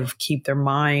kind of keep their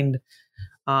mind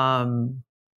going,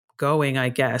 I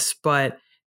guess. But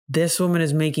this woman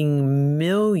is making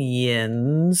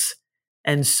millions.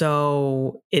 And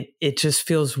so it just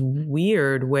feels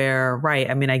weird where, right,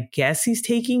 I mean, I guess he's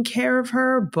taking care of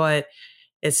her, but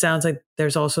it sounds like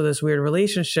there's also this weird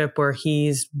relationship where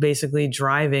he's basically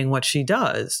driving what she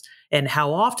does and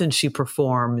how often she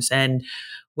performs and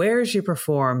where she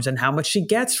performs and how much she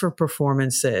gets for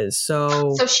performances.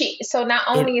 So not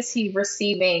only is he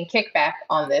receiving kickback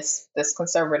on this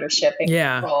conservatorship and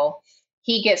control,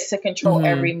 he gets to control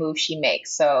every move she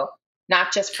makes. So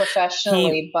not just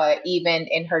professionally, but even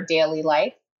in her daily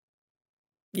life.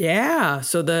 Yeah.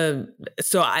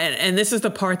 And this is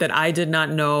the part that I did not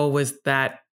know was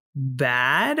that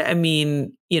bad. I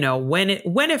mean, when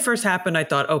it first happened, I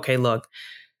thought, okay, look,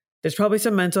 there's probably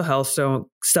some mental health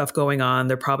stuff going on.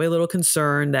 They're probably a little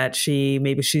concerned that she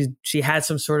had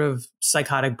some sort of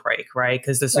psychotic break, right?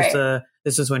 Because this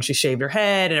is when she shaved her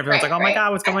head and everyone's like, oh my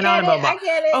God, what's going on? Blah, blah. I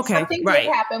get it. Okay, something did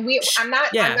happen. I'm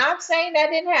not saying that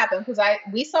didn't happen because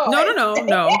we saw it.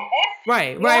 No.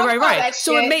 Right.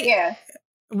 So it made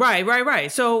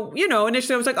Right. So,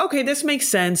 initially I was like, okay, this makes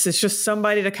sense. It's just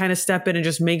somebody to kind of step in and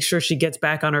just make sure she gets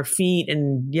back on her feet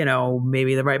and,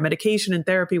 maybe the right medication and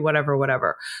therapy, whatever.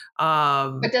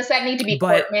 But does that need to be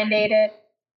court mandated?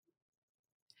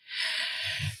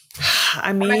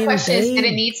 I mean, my question is, did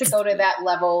it need to go to that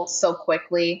level so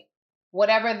quickly? I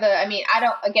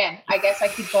guess I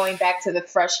keep going back to the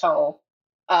threshold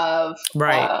of,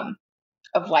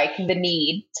 of like the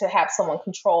need to have someone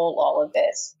control all of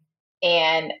this.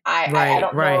 And I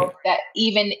don't know that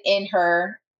even in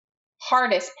her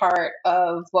hardest part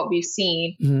of what we've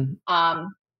seen,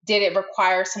 did it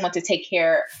require someone to take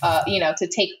care, to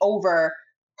take over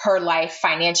her life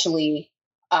financially,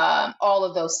 all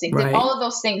of those things. And all of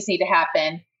those things need to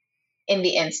happen in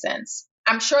the instance.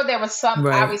 I'm sure there was some,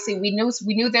 obviously we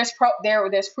knew there's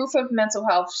proof of mental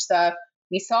health stuff.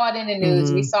 We saw it in the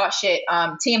news. We saw shit.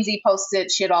 TMZ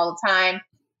posted shit all the time.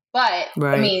 But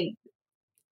I mean,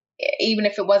 even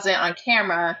if it wasn't on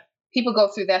camera, people go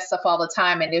through that stuff all the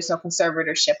time, and there's no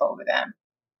conservatorship over them.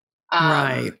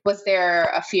 Was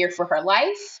there a fear for her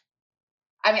life?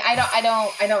 I mean, I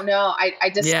don't know. I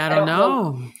don't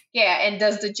know. Yeah. And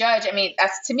does the judge, I mean,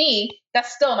 to me,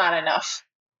 that's still not enough.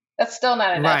 That's still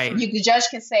not enough. Right. The judge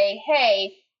can say,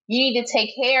 hey, you need to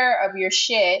take care of your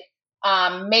shit.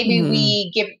 Maybe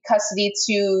we give custody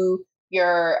to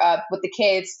your, with the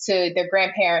kids to their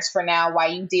grandparents for now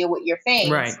while you deal with your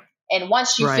things. Right. And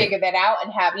once you figure that out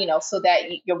and have, so that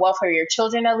your welfare of your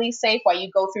children at least safe while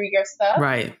you go through your stuff.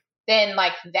 Right. Then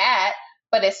like that.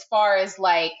 But as far as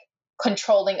like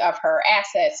controlling of her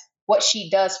assets, what she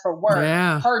does for work,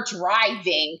 her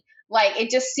driving, like it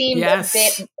just seemed a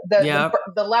bit,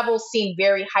 the levels seem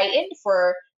very heightened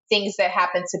for things that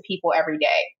happen to people every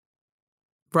day.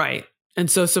 Right.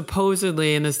 And so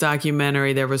supposedly in this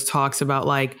documentary, there was talks about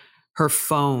like her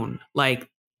phone, like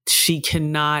she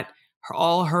cannot,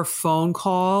 all her phone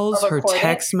calls, her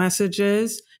text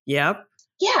messages. Yep.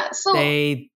 Yeah. So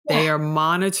they are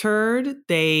monitored.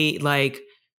 They like,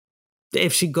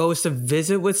 if she goes to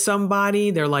visit with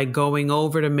somebody, they're like going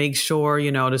over to make sure,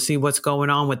 to see what's going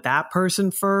on with that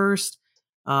person first.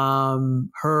 The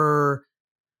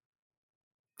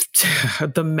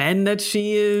men that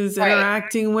she is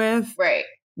interacting with. Right.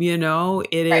 It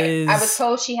is. I was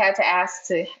told she had to ask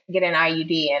to get an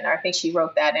IUD, and I think she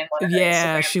wrote that in one of her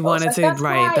Instagram she posts. wanted to. That's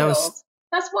right. wild.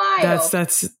 That's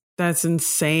wild. That's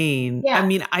insane. Yeah. I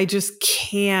mean, I just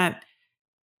can't.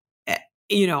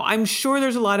 I'm sure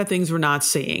there's a lot of things we're not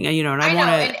seeing, and I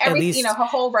want to at least, her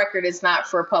whole record is not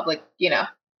for public,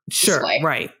 sure,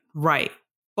 display. Right.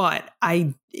 But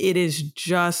it is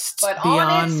just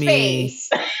beyond me.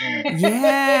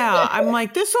 Yeah. I'm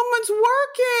like, this woman's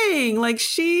working. Like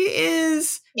she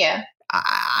is. Yeah.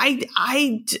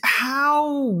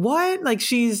 What? Like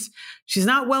she's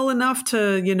not well enough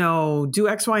to, do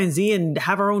X, Y, and Z and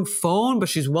have her own phone, but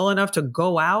she's well enough to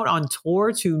go out on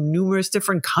tour to numerous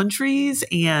different countries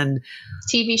and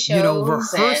TV shows,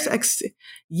 rehearse.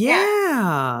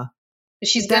 Yeah.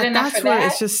 She's good enough for that.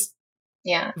 It's just,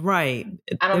 right.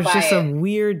 There's just a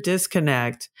weird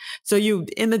disconnect. So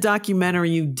in the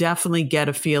documentary, you definitely get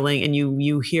a feeling, and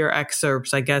you hear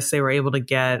excerpts. I guess they were able to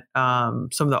get some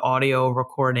of the audio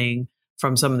recording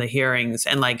from some of the hearings,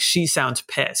 and like she sounds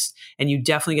pissed, and you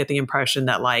definitely get the impression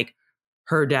that like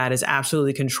her dad is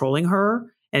absolutely controlling her,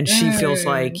 and she feels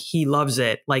like he loves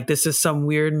it. Like this is some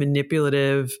weird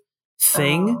manipulative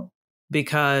thing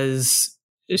because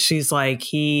she's like,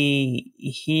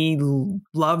 he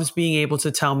loves being able to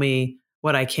tell me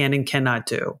what I can and cannot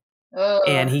do.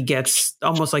 And he gets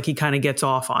almost like he kind of gets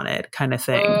off on it kind of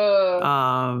thing.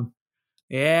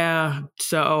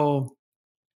 So,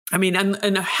 I mean, on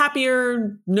a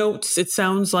happier notes, it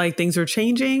sounds like things are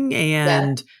changing,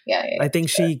 and I think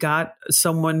she got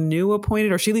someone new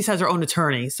appointed, or she at least has her own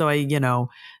attorney. So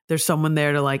there's someone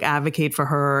there to like advocate for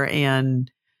her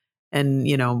and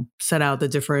set out the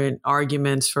different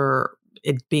arguments for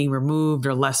it being removed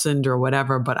or lessened or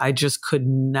whatever. But I just could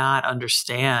not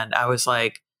understand. I was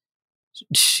like,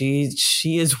 she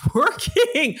is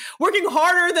working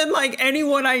harder than like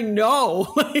anyone I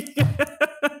know. Like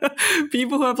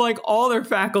people who have like all their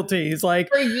faculties, like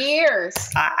for years.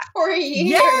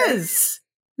 Yes.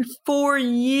 For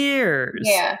years.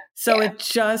 Yeah. So it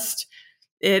just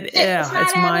it's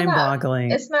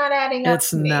mind-boggling. It's not adding up.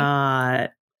 It's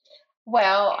not.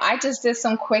 Well, I just did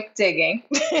some quick digging.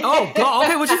 Oh, God.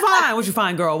 Okay. What you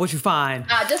find, girl? What you find?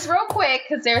 Just real quick,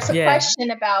 because there's a question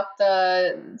about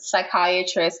the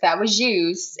psychiatrist that was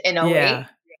used in 08. Yeah.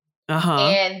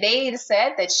 And they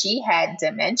said that she had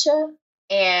dementia.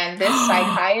 And this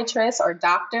psychiatrist or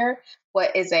doctor,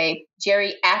 is a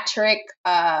geriatric,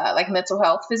 like mental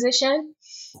health physician.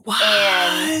 What?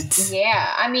 And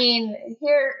I mean,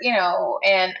 here,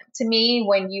 and to me,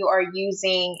 when you are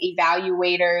using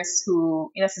evaluators who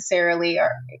necessarily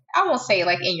are, I won't say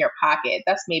like in your pocket,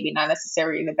 that's maybe not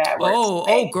necessarily the bad word.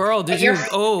 Oh, girl, did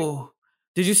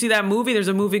you see that movie? There's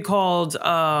a movie called,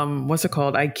 what's it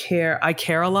called? I Care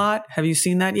a Lot. Have you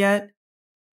seen that yet?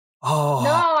 Oh,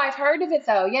 No, I've heard of it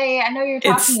though. Yeah, I know you're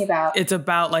talking about. It's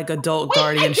about like adult Wait,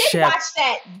 guardianship. I did watch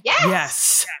that.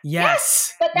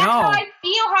 Yes. But that's how I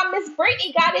feel how Miss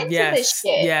Brittany got into this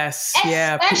shit. Yes.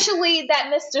 Especially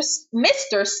that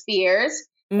Mr. Spears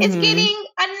is getting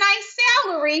a nice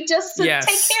salary just to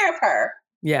take care of her.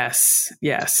 Yes.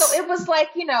 So it was like,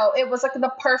 it was like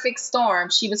the perfect storm.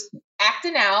 She was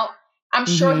acting out. I'm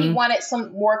sure he wanted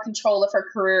some more control of her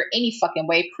career any fucking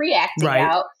way, pre-acting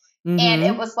out. And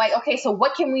it was like, okay, so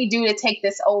what can we do to take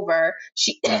this over?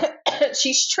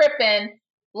 She's tripping.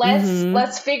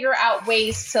 Let's figure out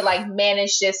ways to like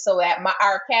manage this so that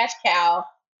our cash cow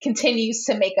continues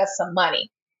to make us some money.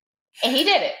 And he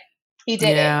did it. He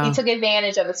took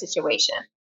advantage of the situation.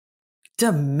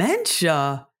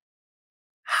 Dementia?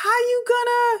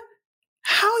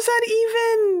 How's that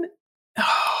even?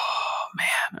 Oh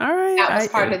man. All right. That was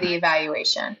part of the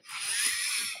evaluation.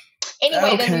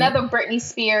 Anyway, there's another Britney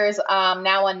Spears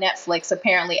now on Netflix,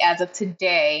 apparently, as of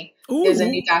today. Ooh. There's a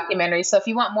new documentary. So if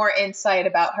you want more insight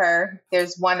about her,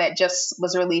 there's one that just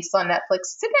was released on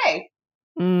Netflix today.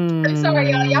 I'm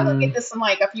sorry, y'all. Y'all will get this in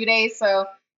like a few days. So,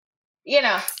 it's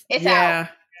out.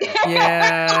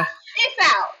 Yeah.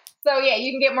 It's out. So, yeah,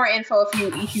 you can get more info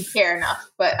if you care enough.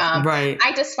 But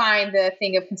I just find the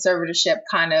thing of conservatorship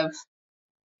kind of,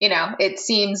 it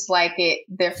seems like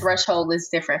their threshold is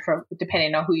different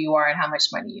depending on who you are and how much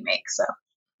money you make. So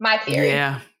my theory.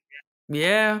 Yeah.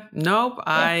 Nope.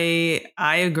 Yeah.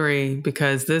 I agree,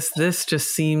 because this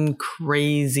just seemed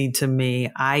crazy to me.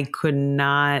 I could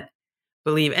not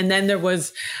believe. And then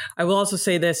I will also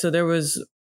say this. So there was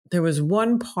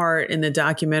one part in the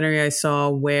documentary I saw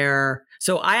where,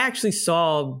 so I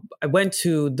went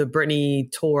to the Britney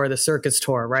tour, the circus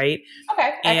tour, right?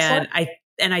 Okay. Excellent.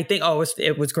 And I think,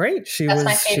 it was great. That's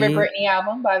my favorite Britney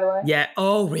album, by the way. Yeah.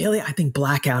 Oh, really? I think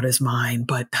Blackout is mine,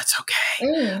 but that's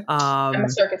okay. I'm a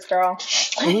circus girl.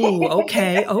 Ooh,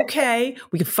 okay.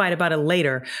 We can fight about it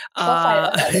later.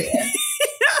 But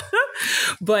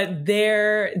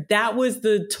that was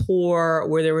the tour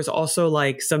where there was also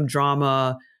like some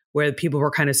drama where people were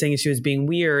kind of saying she was being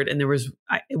weird. And it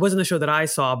wasn't the show that I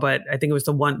saw, but I think it was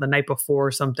the night before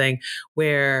or something,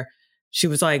 where she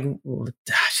was like,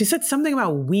 she said something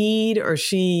about weed, or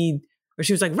she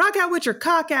was like, rock out with your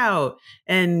cock out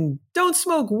and don't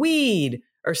smoke weed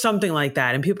or something like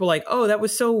that. And people were like, oh, that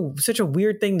was such a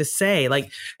weird thing to say. Like,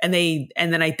 and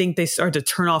then I think they started to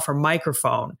turn off her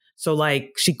microphone. So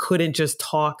like she couldn't just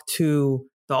talk to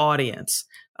the audience.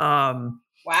 Wow.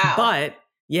 But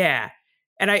yeah.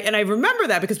 And I remember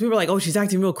that because people were like, oh, she's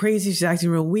acting real crazy. She's acting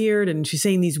real weird. And she's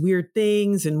saying these weird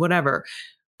things and whatever.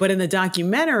 But in the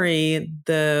documentary,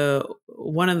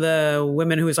 one of the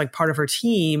women who was like part of her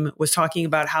team was talking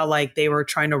about how like they were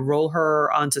trying to roll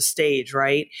her onto stage,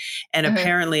 right? And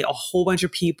apparently a whole bunch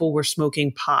of people were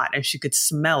smoking pot and she could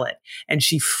smell it and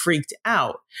she freaked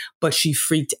out. But she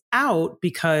freaked out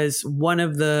because one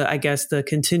of the, I guess, the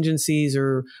contingencies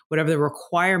or whatever the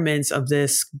requirements of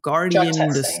this guardian,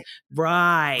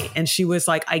 right. And she was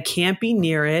like, I can't be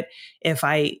near it. If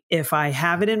I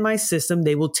have it in my system,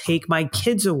 they will take my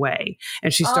kids away.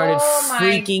 And she started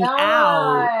freaking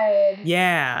out.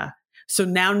 Yeah. So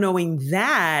now knowing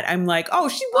that, I'm like, oh,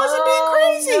 she wasn't being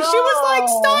crazy. No. She was like,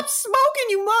 stop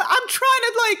smoking, I'm trying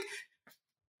to like,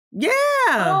 yeah.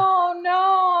 Oh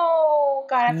no.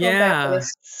 God, I feel bad for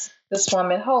this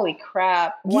woman. Holy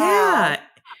crap. Wow. Yeah.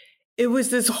 It was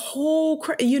this whole,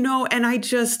 and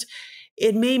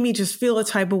it made me just feel a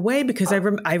type of way because I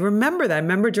remember that. I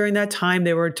remember during that time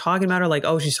they were talking about her like,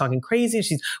 oh, she's talking crazy.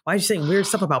 Why is she saying weird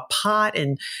stuff about pot?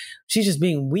 And she's just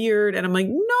being weird. And I'm like,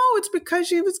 no, it's because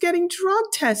she was getting drug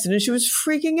tested and she was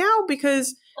freaking out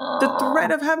because the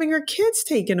threat of having her kids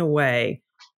taken away.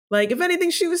 Like, if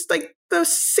anything, she was like the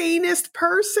sanest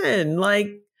person. Like,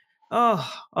 oh.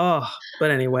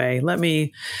 But anyway, let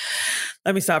me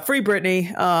stop. Free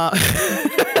Britney.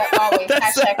 Always.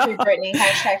 Hashtag free Britney.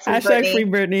 Hashtag free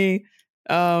Britney.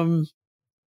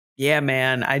 Yeah,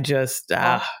 man. I just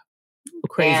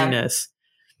craziness.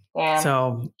 Damn.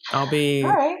 So I'll be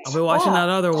watching that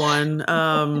other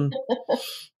one.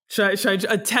 Should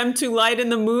I attempt to lighten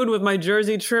the mood with my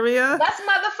Jersey trivia? Let's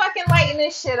motherfucking lighten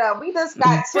this shit up. We just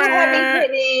got two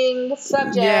heavy hitting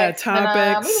subjects. Yeah,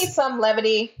 topics. We need some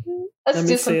levity. Let's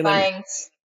do some things. Let's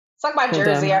talk about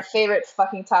Jersey, our favorite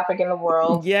fucking topic in the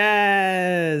world.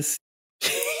 Yes.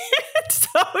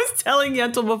 So I was telling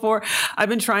Yentl before, I've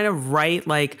been trying to write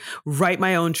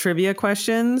my own trivia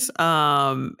questions.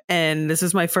 And this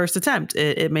is my first attempt.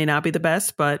 It may not be the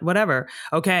best, but whatever.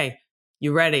 Okay.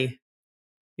 You ready?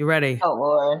 Oh,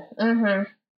 Lord.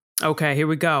 Mm-hmm. Okay, here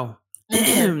we go.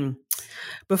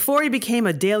 Before he became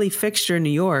a daily fixture in New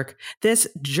York, this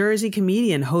Jersey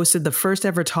comedian hosted the first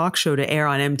ever talk show to air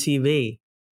on MTV.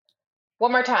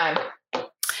 One more time.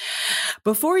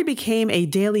 Before he became a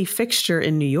daily fixture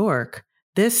in New York,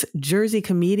 this Jersey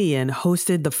comedian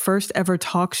hosted the first ever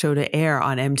talk show to air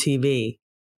on MTV.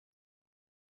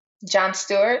 Jon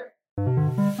Stewart.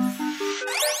 I'm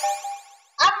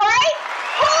right?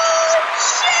 Oh,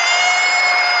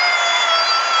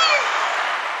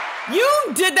 shit! You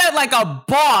did that like a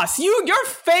boss. Your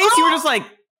face, you were just like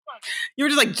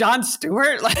Jon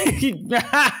Stewart. Like, No,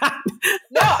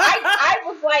 I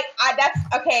was like, that's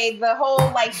okay. The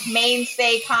whole like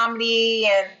mainstay comedy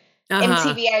and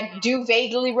MTV. I do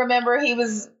vaguely remember he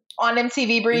was on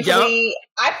MTV briefly. Yep.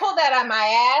 I pulled that on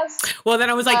my ass. Well, then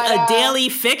I was like a daily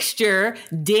fixture,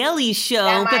 daily show.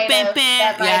 Yeah,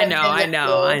 I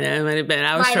know. It might have been.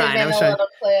 I was trying.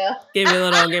 Give me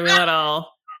a little.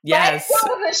 Yes. I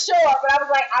wasn't sure, but I was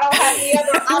like, I don't have any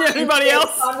other options. Anybody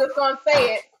else? So I'm just going to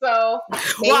say it. So,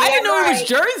 well, I didn't know it was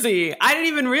Jersey. I didn't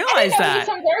even realize that. He's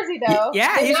from Jersey, though.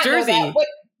 Yeah, he's Jersey.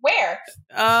 Where?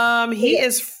 He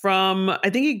is from, I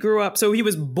think he grew up, so he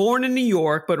was born in New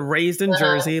York, but raised in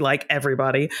Jersey, like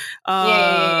everybody.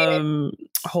 Hold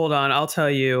on, I'll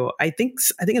tell you. I think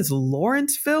it's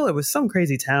Lawrenceville. It was some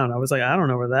crazy town. I was like, I don't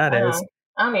know where that is.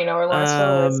 I don't even know where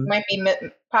Lawrenceville is. It might be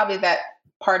probably that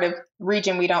part of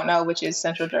region we don't know, which is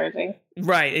Central Jersey.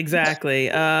 Right, exactly. He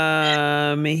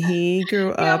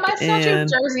grew up my Central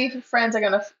Jersey friends are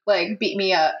gonna like beat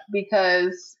me up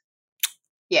because,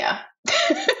 yeah.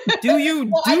 Do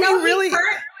you really?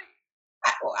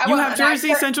 You have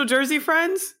Central Jersey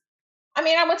friends? I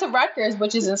mean, I went to Rutgers,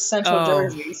 which is in Central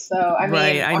Jersey. So I mean,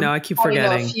 right. I know. I keep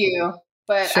forgetting. A few,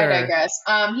 but sure. I digress.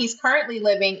 He's currently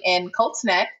living in Colts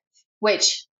Neck,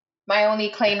 which my only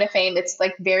claim to fame. It's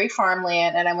like very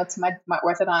farmland, and I went to my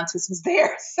orthodontist was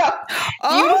there. So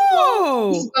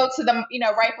beautiful. You go to the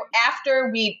right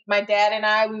after my dad and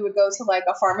I we would go to like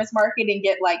a farmer's market and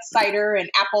get like cider and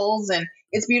apples, and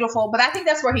it's beautiful. But I think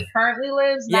that's where he currently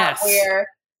lives, not where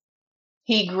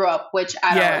he grew up, which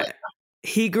I don't really know.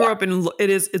 He grew up in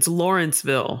it's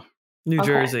Lawrenceville, New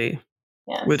Jersey.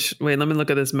 Yes. Which let me look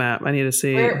at this map. I need to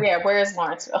see. Where is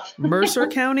Lawrenceville? Mercer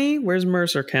County? Where's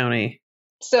Mercer County?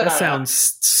 Still that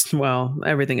sounds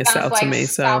everything is south like to me.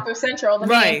 So south or central to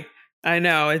right. me. I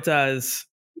know it does.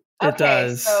 It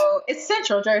does. So it's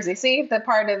Central Jersey. See the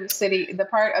part of the city, the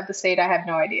part of the state I have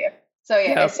no idea. So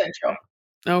it's central.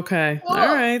 Okay. Cool.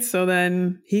 All right. So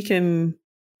then he can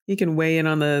weigh in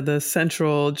on the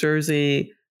Central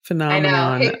Jersey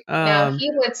phenomenon. I know. Now he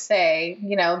would say,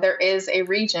 there is a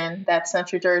region that's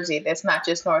Central Jersey that's not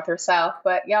just north or south,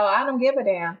 but y'all, I don't give a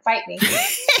damn. Fight me.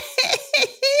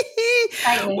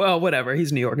 Well, whatever.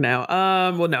 He's New York now.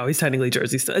 Well, no, he's technically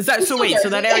Jersey still. Is that so? Wait, Jersey. So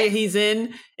that area he's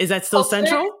in, is that still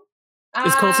central?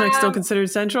 Is Colts Neck still considered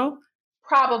central?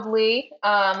 Probably.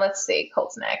 Let's see,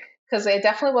 Colts Neck, because it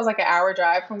definitely was like an hour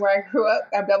drive from where I grew up.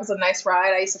 That was a nice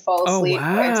ride. I used to fall asleep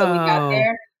until we got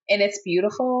there, and it's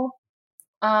beautiful.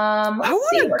 I want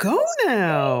to go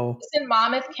now. It's in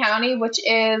Monmouth County, which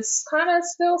is kind of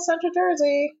still Central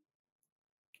Jersey.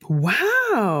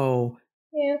 Wow.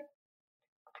 Yeah.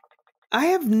 I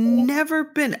have never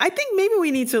been. I think maybe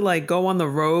we need to like go on the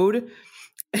road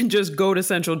and just go to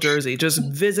Central Jersey. Just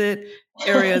visit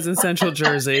areas in Central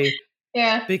Jersey.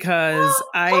 Yeah. Because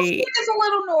it's a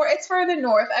little north. It's further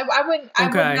north. I would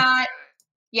not.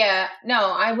 Yeah.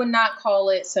 No, I would not call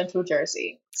it Central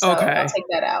Jersey. So I'll take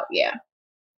that out. Yeah.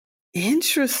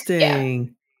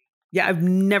 Interesting. Yeah, I've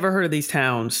never heard of these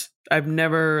towns. I've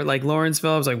never like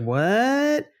Lawrenceville. I was like,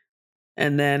 what?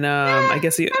 And then I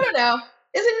guess I don't know.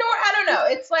 Is it north? I don't know.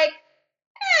 It's like,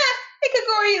 it could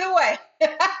go either way.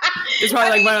 It's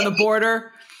probably like right on the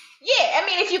border. Yeah, I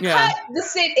mean, if you cut the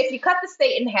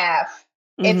state in half,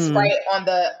 it's right on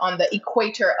the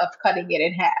equator of cutting it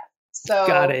in half. So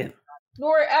got it.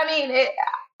 I mean,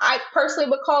 I personally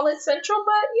would call it central,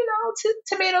 but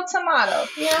tomato.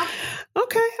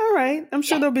 Okay, all right. I'm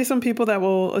sure there'll be some people that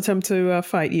will attempt to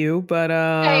fight you, but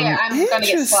I'm gonna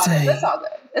get slaughtered.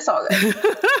 It's all good.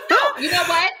 No, you know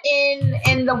what?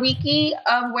 In the wiki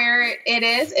of where it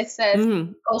is, it says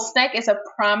Colts Neck is a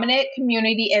prominent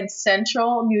community in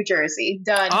central New Jersey.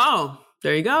 Done. Oh,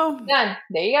 there you go. Done.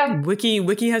 There you go.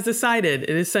 Wiki has decided it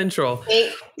is central.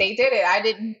 They did it. I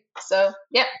didn't. So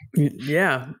yeah.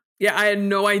 Yeah, I had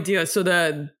no idea. So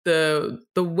the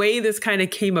way this kind of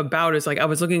came about is like I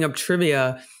was looking up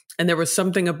trivia, and there was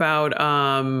something about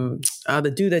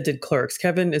the dude that did Clerks.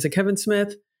 Kevin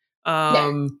Smith?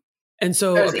 And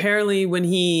so apparently when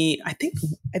I think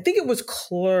it was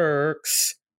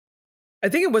Clerks. I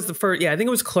think it was the first. Yeah, I think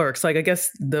it was Clerks. Like I guess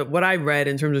what I read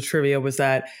in terms of trivia was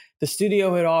that the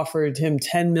studio had offered him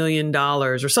 $10 million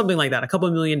or something like that, a couple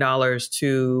of $1,000,000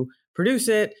 to produce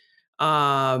it.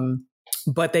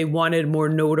 But they wanted more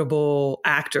notable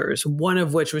actors, one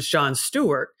of which was Jon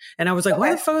Stewart. And I was like,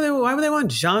 why would they want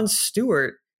Jon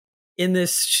Stewart in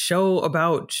this show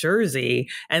about Jersey?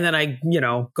 And then I,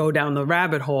 go down the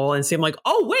rabbit hole and see, I'm like,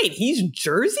 oh, wait, he's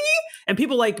Jersey? And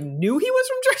people like knew he was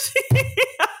from Jersey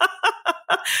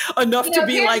enough to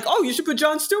be like, oh, you should put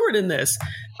Jon Stewart in this.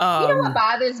 You know what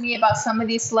bothers me about some of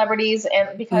these celebrities?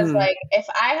 And because like, if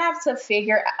I have to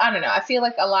I don't know, I feel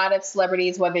like a lot of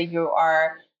celebrities, whether you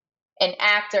are an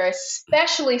actor,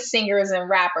 especially singers and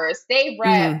rappers, they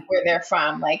rap where they're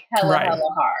from, like hella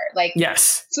hard, like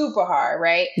super hard,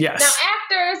 right? Yes. Now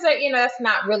actors are, that's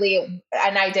not really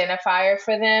an identifier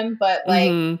for them, but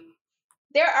like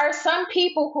there are some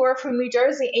people who are from New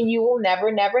Jersey and you will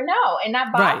never know, and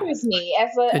that bothers me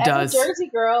as a Jersey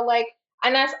girl. Like,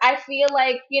 and I feel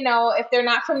like if they're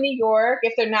not from New York,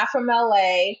 if they're not from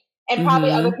LA, and probably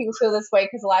other people feel this way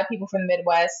because a lot of people from the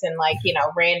Midwest and like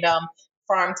random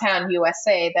farm town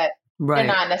USA that they're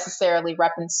not necessarily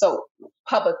repping so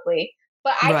publicly.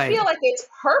 But I feel like it's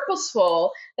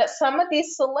purposeful that some of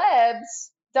these celebs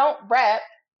don't rep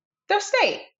their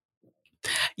state.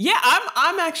 Yeah,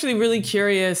 I'm actually really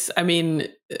curious. I mean,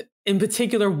 in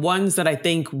particular, ones that I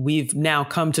think we've now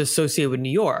come to associate with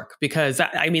New York, because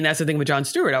I mean, that's the thing with Jon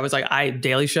Stewart. I was like,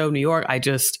 Daily Show, New York. I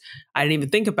didn't even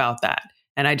think about that.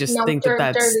 And I just think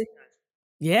that's, Jersey.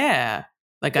 Yeah.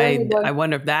 Like, I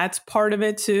wonder if that's part of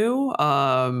it too.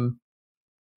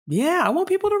 Yeah, I want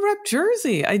people to rep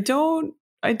Jersey. I don't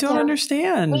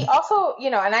understand. We also,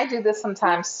 and I do this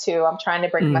sometimes too. I'm trying to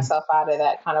break myself out of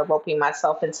that, kind of roping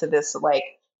myself into this like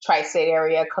tri-state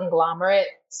area conglomerate.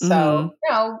 So,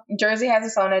 Jersey has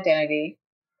its own identity,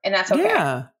 and that's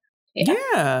okay.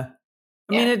 Yeah.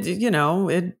 I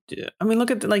mean, I mean,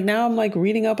 look at like now I'm like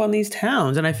reading up on these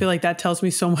towns, and I feel like that tells me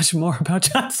so much more about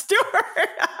Jon Stewart.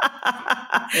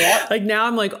 Like now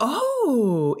I'm like,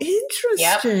 oh,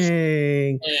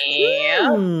 interesting.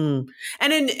 Yeah.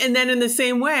 And then in the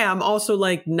same way, I'm also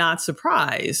like not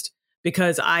surprised,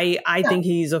 because I think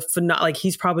he's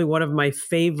he's probably one of my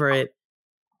favorite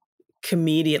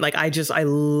comedian. Like I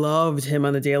loved him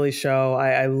on The Daily Show.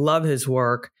 I love his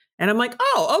work, and I'm like,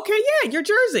 oh, okay, yeah, you're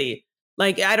Jersey.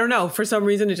 Like, I don't know, for some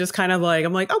reason, it just kind of like,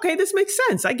 I'm like, okay, this makes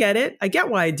sense. I get it. I get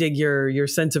why I dig your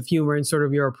sense of humor and sort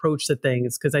of your approach to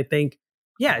things. Because I think,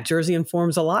 Jersey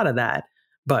informs a lot.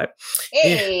 But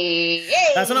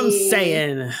that's what I'm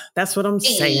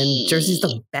saying. Jersey's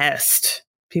the best.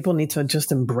 People need to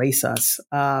just embrace us.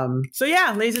 So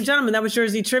yeah, ladies and gentlemen, that was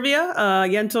Jersey Trivia.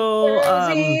 Yentl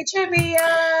Jersey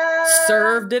Trivia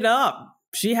served it up.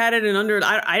 She had it in under,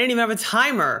 I didn't even have a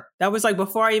timer. That was like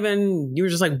before you were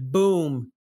just like, boom,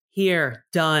 here,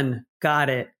 done, got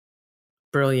it.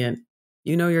 Brilliant.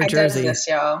 Your Jersey. I does this,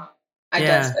 y'all. I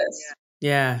does this.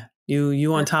 Yeah.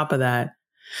 You on top of that.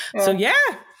 Yeah. So yeah,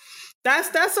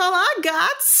 that's all I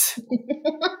got.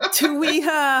 Do we,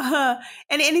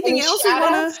 anything else you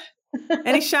want to,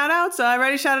 any shout outs? I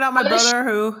already shouted out my brother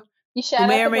who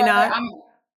may or may not.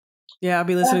 Yeah, I'll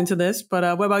be listening to this.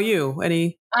 But what about you?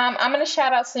 Any? I'm going to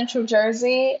shout out Central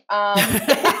Jersey. Shout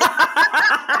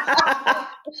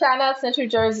out Central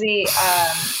Jersey.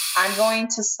 I'm going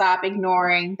to stop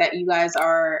ignoring that you guys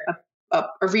are a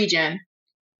region,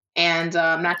 and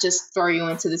not just throw you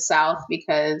into the South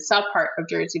part of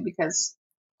Jersey, because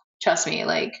trust me,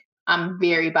 like I'm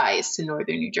very biased to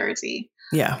Northern New Jersey.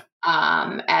 Yeah.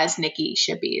 As Nikki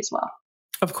should be as well.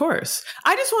 Of course.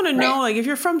 I just want to know, like, if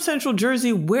you're from Central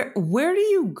Jersey, where do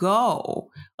you go?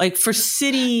 Like for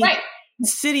city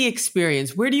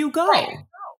experience, where do you go?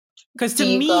 Because to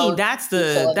me, that's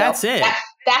it. That's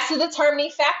the determining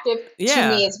factor to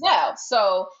me as well.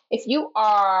 So if you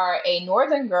are a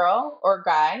Northern girl or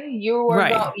guy, you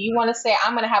want to say,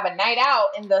 I'm going to have a night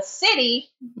out in the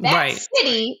city. That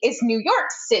city is New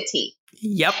York City.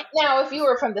 Yep. Now, if you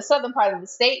were from the southern part of the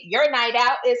state, your night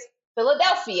out is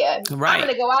Philadelphia. Right. I'm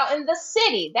going to go out in the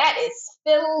city. That is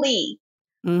Philly.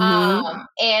 Mm-hmm.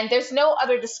 And there's no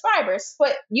other describers.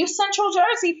 But you Central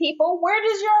Jersey people, where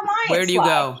does your alliance Where do you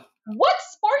go? What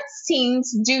sports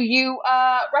teams do you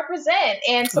represent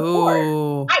and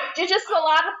support? There's just a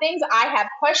lot of things I have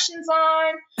questions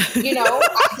on.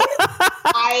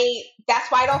 That's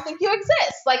why I don't think you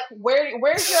exist. Like,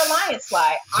 where's your alliance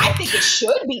lie? I think it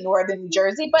should be Northern New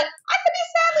Jersey, but I could be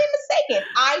sadly mistaken.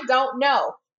 I don't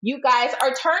know. You guys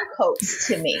are turncoats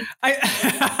to me.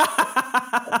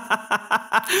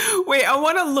 Wait, I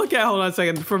want to look at, hold on a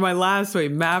second, for my last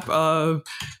map of,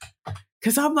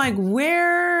 because I'm like,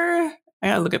 where? I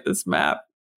gotta look at this map.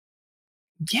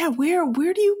 Yeah, where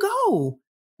do you go?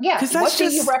 Yeah. What do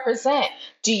you represent?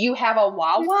 Do you have a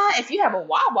Wawa? If you have a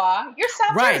Wawa, you're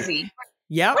South Jersey.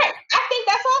 Yep. Right. I think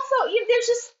that's also, there's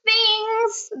just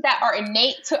things that are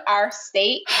innate to our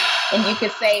state. And you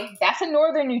could say that's a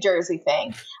Northern New Jersey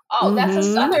thing. Oh, that's a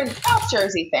Southern South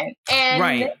Jersey thing.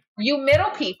 And you middle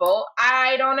people,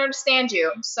 I don't understand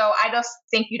you. So I just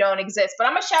think you don't exist. But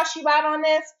I'm going to shout you out on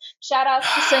this. Shout out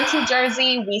to Central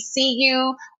Jersey. We see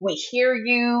you. We hear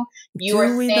you. You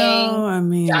are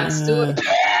saying Jon Stewart.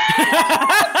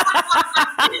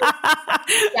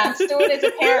 Jon Stewart is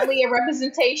apparently a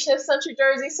representation of Central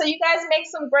Jersey. So you guys make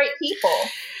some great people.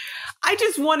 I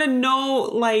just want to know,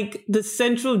 like, the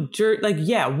Central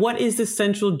Jersey, what is the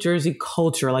Central Jersey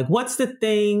culture? Like, what's the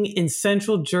thing in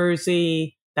Central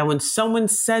Jersey that when someone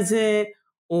says it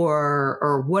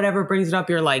or whatever brings it up,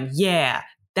 you're like, yeah,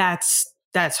 that's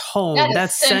home.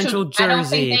 That's Central Jersey. I don't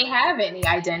think they have any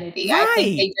identity. Right. I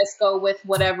think they just go with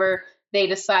whatever they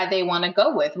decide they want to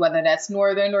go with, whether that's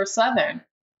Northern or Southern.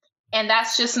 And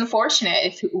that's just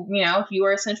unfortunate if you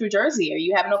are a Central Jersey or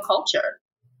you have no culture.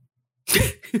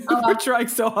 We're trying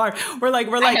so hard. We're like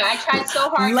I tried so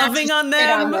hard loving on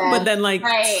them, but then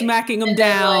smacking them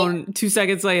down 2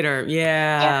 seconds later.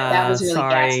 Yeah, that was really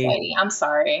gaslighting. I'm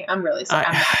sorry. I'm really sorry.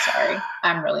 I'm not sorry.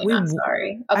 I'm really not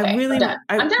sorry. Okay,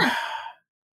 I'm done.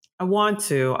 I want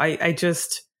to. I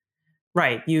just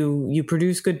You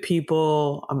produce good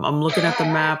people. I'm looking at the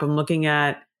map. I'm looking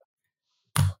at.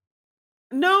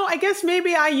 No, I guess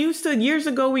maybe years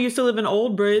ago, we used to live in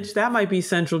Old Bridge. That might be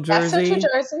Central Jersey. That's Central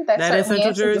Jersey. That is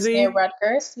Central Jersey. Near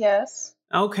Rutgers, yes.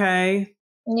 Okay.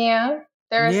 Yeah.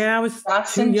 There's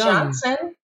Johnson.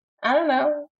 I don't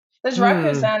know. There's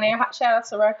Rutgers down there. Shout out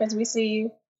to Rutgers. We see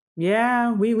you.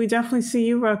 Yeah, we definitely see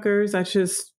you, Rutgers. I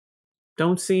just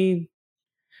don't see.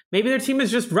 Maybe their team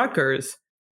is just Rutgers.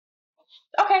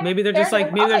 Okay. Maybe they're just like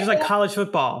college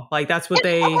football. Like that's what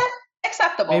they.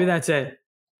 Acceptable. Maybe that's it.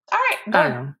 All right, good. I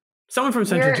don't know. Someone from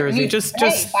Central Jersey.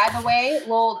 Hey, by the way,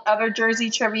 little other Jersey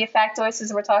trivia factoid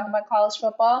since we're talking about college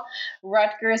football.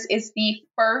 Rutgers is the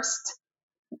first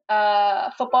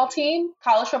college football team.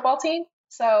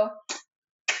 So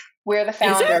we're the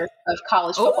founders of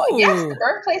college football. Ooh. Yes, the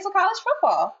birthplace of college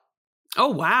football. Oh,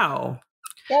 wow.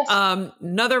 Yes.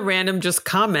 Another random just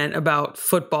comment about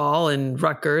football and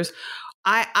Rutgers.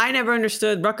 I never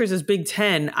understood Rutgers is Big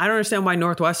Ten. I don't understand why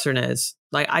Northwestern is.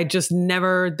 Like,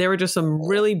 there were just some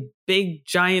really big,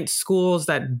 giant schools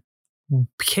that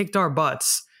kicked our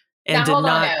butts and did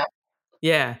not.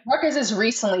 Yeah. Rutgers is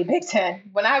recently Big Ten.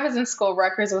 When I was in school,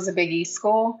 Rutgers was a Big East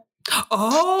school.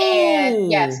 Oh.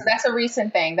 And yeah, so that's a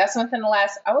recent thing. That's within the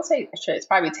last, I would say, it's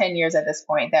probably 10 years at this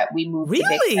point that we moved to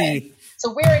Big Ten.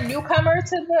 So we're a newcomer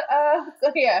to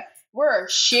the, we're a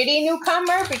shitty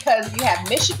newcomer because you have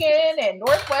Michigan and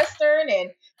Northwestern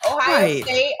and Ohio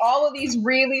State, all of these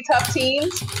really tough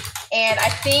teams. And I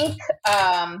think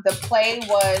the play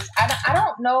was, I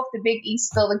don't know if the Big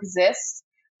East still exists,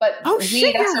 but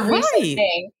that's a recent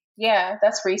thing. Yeah,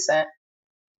 that's recent.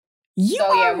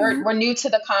 We're new to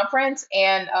the conference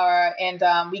and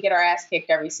we get our ass kicked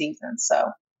every season. So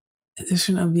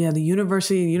edition of the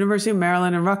University of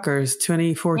Maryland and Rutgers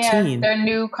 2014. Yeah, they're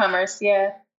newcomers.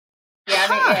 Yeah. Yeah,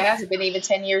 I mean, it hasn't been even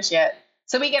 10 years yet.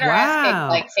 So we get our ass kicked,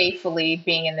 like, faithfully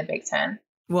being in the Big Ten.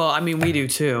 Well, I mean, we do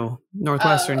too.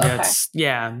 Northwestern gets,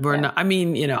 we're not, I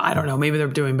mean, I don't know. Maybe they're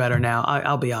doing better now.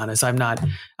 I'll be honest. I'm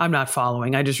not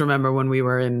following. I just remember when we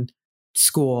were in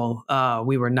school,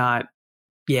 we were not,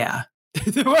 there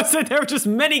were just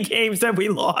many games that we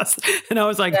lost. And I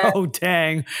was like, oh,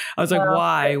 dang. I was like,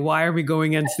 why? Why are we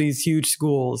going against these huge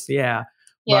schools? Yeah.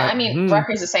 Yeah, but, I mean,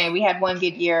 Rutgers is saying we had one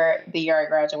good year the year I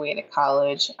graduated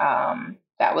college.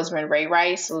 That was when Ray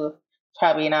Rice, who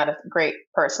probably not a great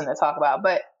person to talk about,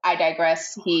 but I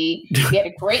digress. He had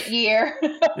a great year.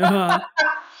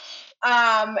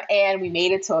 And we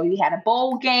made it we had a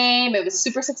bowl game. It was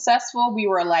super successful. We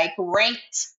were like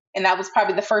ranked, and that was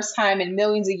probably the first time in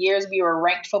millions of years we were a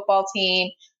ranked football team.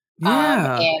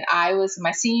 And I was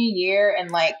my senior year,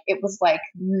 and like it was like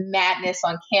madness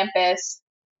on campus.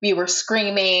 We were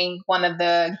screaming one of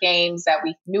the games that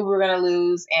we knew we were going to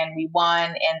lose, and we won.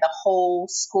 And the whole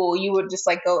school, you would just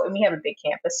like go, and we have a big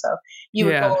campus, so you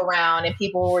would go around, and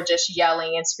people were just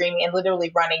yelling and screaming and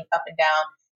literally running up and down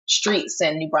streets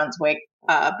in New Brunswick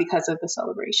because of the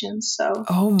celebrations. So,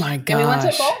 oh my gosh. And we went to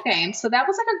a bowl game, so that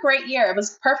was like a great year. It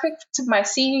was perfect to my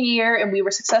senior year, and we were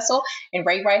successful. And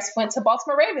Ray Rice went to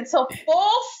Baltimore Ravens. So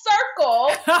full circle.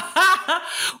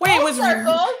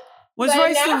 Was But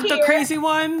Rice now the here- crazy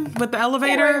one with the Yeah,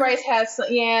 elevator? Ray Rice has,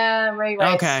 Ray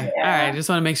Rice. Okay. Yeah. All right. Just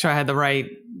want to make sure I had the right,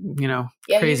 Yeah,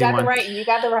 crazy you got one. You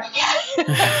got the right.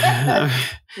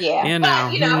 Yeah.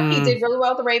 But, he did really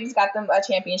well. The Ravens got them a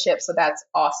championship, so that's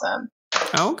awesome.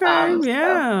 Okay.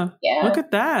 Yeah. Yeah. Look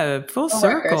at that. Full The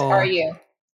circle. workers, are you?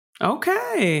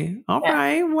 Okay. All Yeah.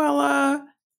 right. Well,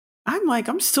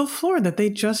 I'm still floored that they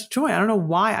just joined. I don't know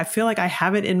why. I feel like I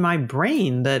have it in my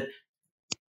brain that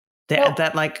Nope.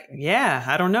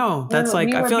 I don't know. That's I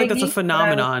feel like that's a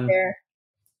phenomenon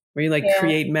where you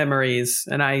create memories,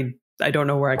 and I don't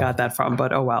know where I got that from,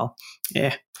 but oh well.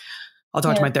 Yeah. I'll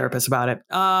talk to my therapist about it.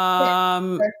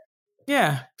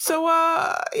 Yeah. So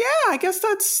I guess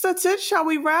that's it. Shall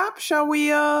we wrap? Shall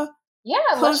we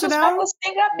let's just wrap this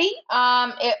thing up, B.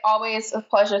 It always a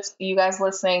pleasure to you guys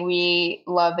listening. We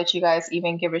love that you guys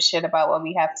even give a shit about what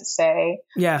we have to say.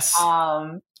 Yes.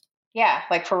 For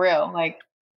real.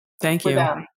 Thank you.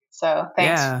 Dumb. So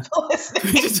thanks for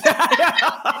listening.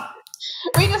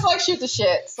 We just shoot the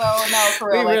shit. So no, for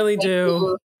real. We really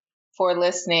do. For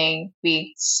listening.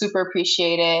 We super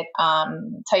appreciate it.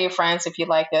 Tell your friends if you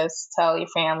like us, tell your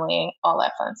family, all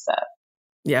that fun stuff.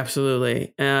 Yeah,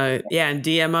 absolutely. And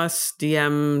DM us,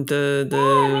 DM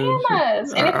DM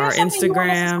us. And our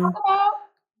Instagram.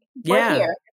 We're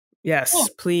here. Yes,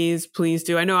 please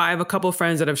do. I know I have a couple of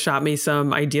friends that have shot me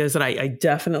some ideas that I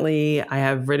definitely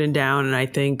have written down and I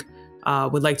think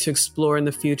would like to explore in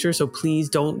the future. So please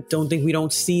don't think we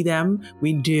don't see them.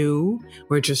 We do.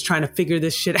 We're just trying to figure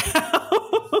this shit out.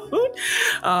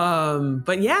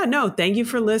 Thank you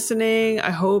for listening. I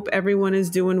hope everyone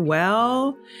is doing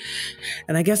well.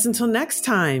 And I guess until next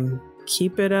time,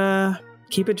 keep it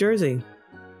Jersey.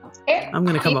 I'm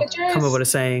going to come up with a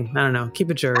saying. I don't know.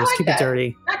 Keep it Jersey. Keep it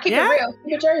dirty. Not keep it real.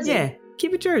 Keep it Jersey. Yeah.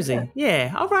 Keep it Jersey.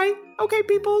 Yeah. All right. Okay,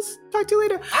 peoples. Talk to you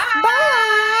later.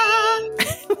 Bye.